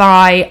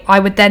 whereby I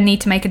would then need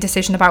to make a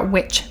decision about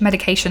which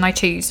medication I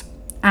choose.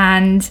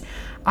 And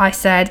I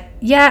said,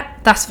 yeah,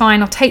 that's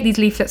fine, I'll take these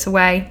leaflets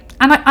away.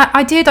 And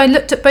I did, I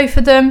looked at both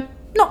of them,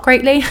 not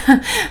greatly,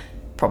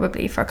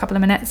 probably for a couple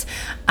of minutes.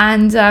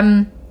 And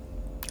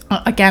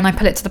again, I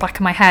put it to the back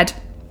of my head.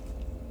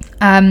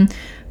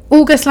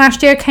 August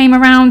last year came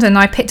around and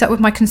I picked up with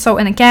my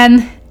consultant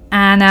again,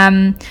 and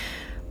I'm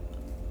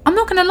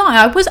not gonna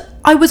lie,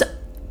 I was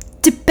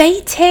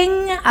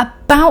debating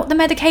about the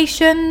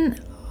medication.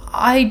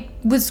 I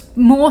was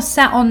more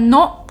set on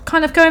not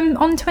kind of going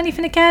on to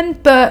anything again,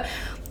 but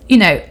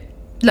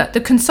look,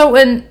 the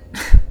consultant,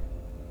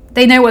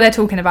 they know what they're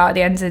talking about at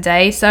the end of the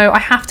day, so I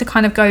have to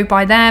kind of go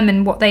by them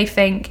and what they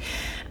think.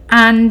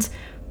 And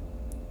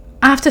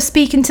after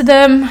speaking to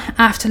them,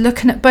 after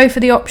looking at both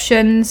of the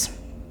options,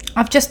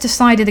 I've just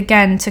decided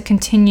again to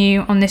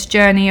continue on this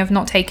journey of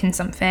not taking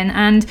something.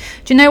 And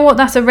do you know what?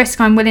 That's a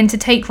risk I'm willing to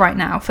take right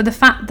now, for the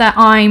fact that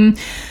I'm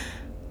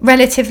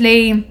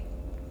relatively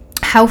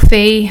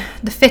healthy,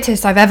 the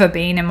fittest I've ever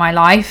been in my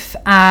life.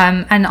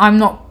 And I'm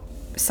not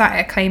sat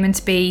here claiming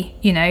to be,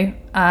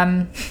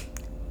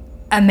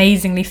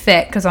 amazingly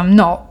fit, because I'm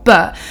not,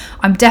 but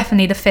I'm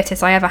definitely the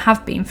fittest I ever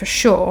have been for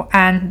sure,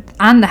 and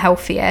the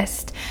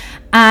healthiest.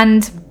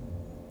 And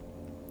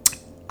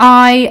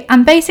I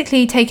am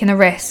basically taking a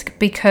risk,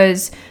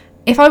 because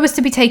if I was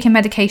to be taking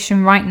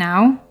medication right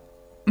now,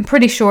 I'm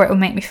pretty sure it will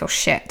make me feel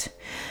shit.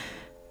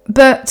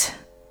 But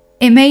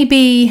it may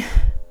be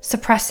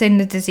suppressing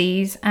the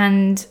disease,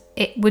 and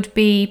it would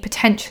be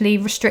potentially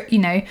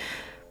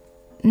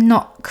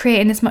not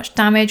creating as much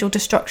damage or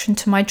destruction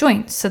to my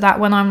joints, so that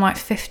when I'm like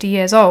 50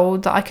 years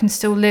old, that I can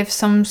still live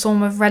some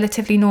sort of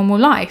relatively normal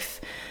life.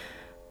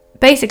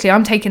 Basically,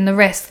 I'm taking the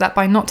risk that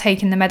by not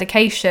taking the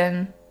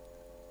medication,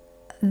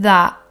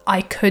 that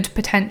I could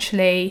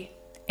potentially,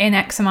 in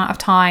X amount of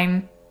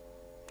time,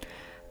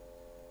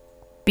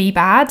 be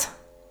bad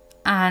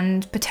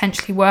and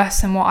potentially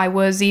worse than what I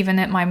was even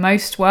at my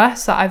most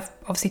worst, that I've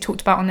obviously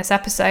talked about on this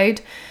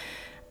episode.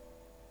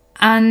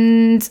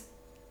 And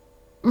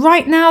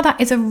right now, that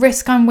is a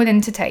risk I'm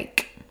willing to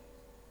take.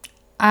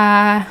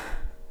 Don't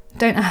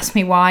ask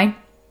me why,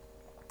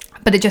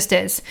 but it just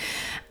is.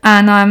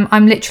 And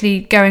I'm literally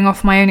going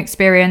off my own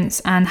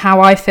experience and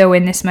how I feel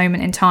in this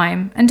moment in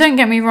time. And don't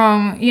get me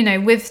wrong,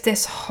 with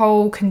this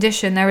whole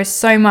condition, there is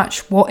so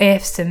much what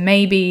ifs and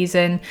maybes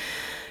and,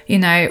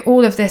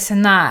 all of this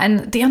and that.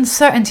 And the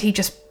uncertainty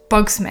just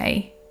bugs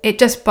me. It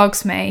just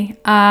bugs me.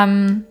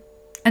 And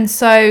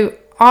so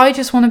I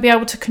just want to be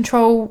able to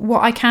control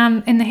what I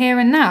can in the here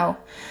and now.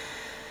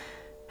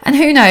 And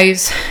who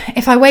knows,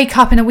 if I wake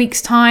up in a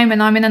week's time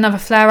and I'm in another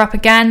flare up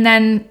again,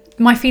 then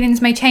my feelings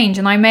may change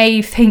and I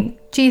may think,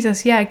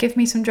 Jesus, yeah, give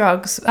me some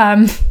drugs.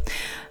 And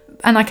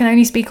I can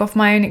only speak off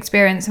my own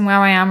experience and where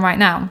I am right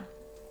now.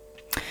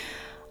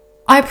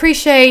 I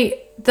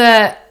appreciate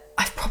that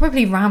I've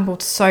probably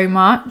rambled so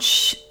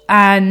much,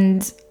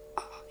 and,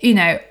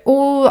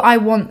 all I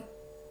want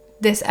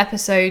this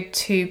episode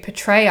to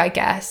portray, I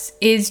guess,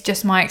 is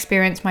just my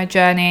experience, my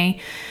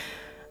journey,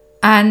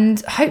 and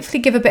hopefully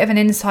give a bit of an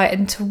insight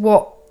into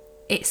what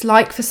it's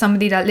like for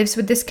somebody that lives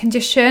with this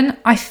condition.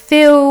 I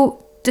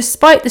feel,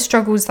 despite the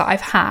struggles that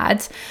I've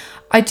had,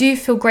 I do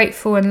feel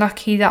grateful and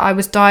lucky that I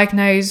was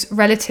diagnosed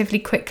relatively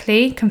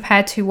quickly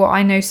compared to what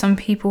I know some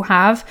people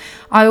have.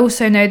 I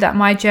also know that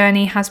my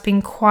journey has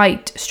been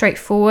quite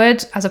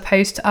straightforward as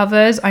opposed to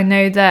others. I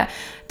know that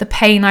the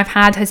pain I've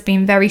had has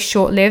been very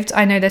short-lived.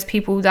 I know there's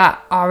people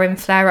that are in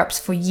flare-ups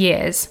for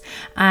years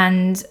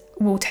and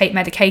will take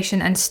medication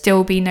and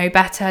still be no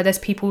better. There's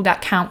people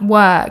that can't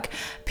work,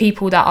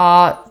 people that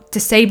are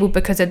disabled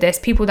because of this,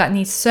 people that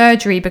need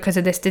surgery because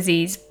of this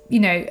disease.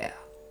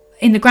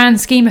 In the grand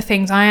scheme of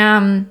things, I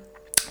am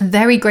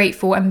very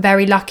grateful and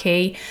very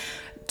lucky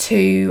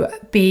to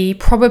be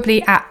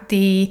probably at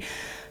the,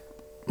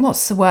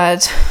 what's the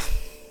word?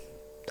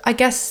 I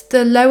guess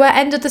the lower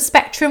end of the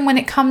spectrum when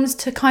it comes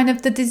to kind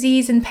of the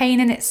disease and pain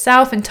in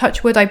itself, and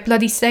touch wood, I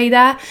bloody stay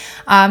there.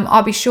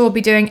 I'll be sure be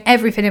doing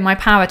everything in my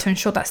power to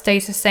ensure that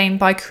stays the same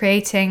by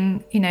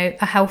creating,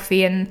 a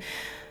healthy and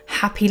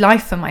happy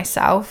life for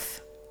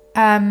myself.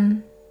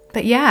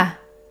 But yeah,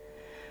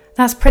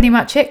 that's pretty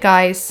much it,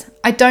 guys.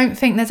 I don't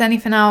think there's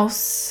anything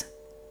else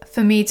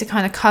for me to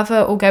kind of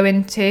cover or go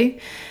into.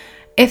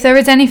 If there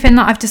is anything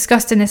that I've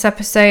discussed in this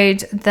episode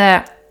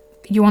that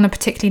you want to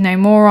particularly know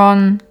more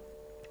on,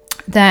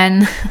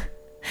 then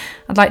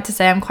I'd like to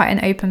say I'm quite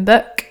an open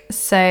book,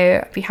 so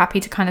I'd be happy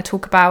to kind of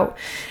talk about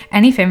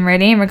anything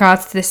really in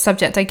regards to this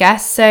subject, I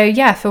guess. So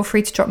yeah, feel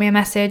free to drop me a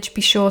message.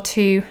 Be sure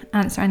to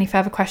answer any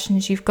further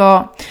questions you've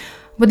got.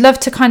 Would love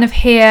to kind of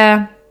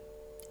hear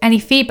any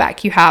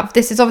feedback you have.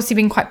 This has obviously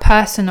been quite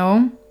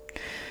personal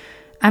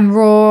and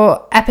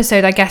raw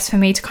episode, I guess, for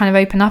me to kind of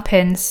open up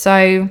in.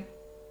 So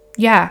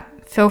yeah,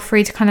 feel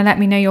free to kind of let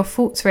me know your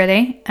thoughts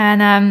really.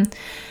 And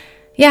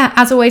yeah,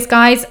 as always,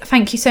 guys,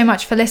 thank you so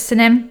much for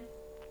listening.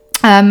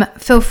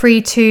 Feel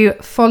free to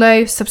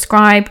follow,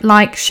 subscribe,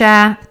 like,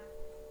 share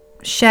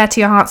to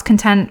your heart's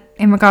content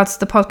in regards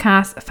to the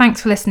podcast.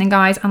 Thanks for listening,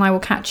 guys, and I will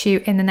catch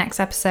you in the next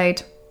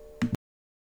episode.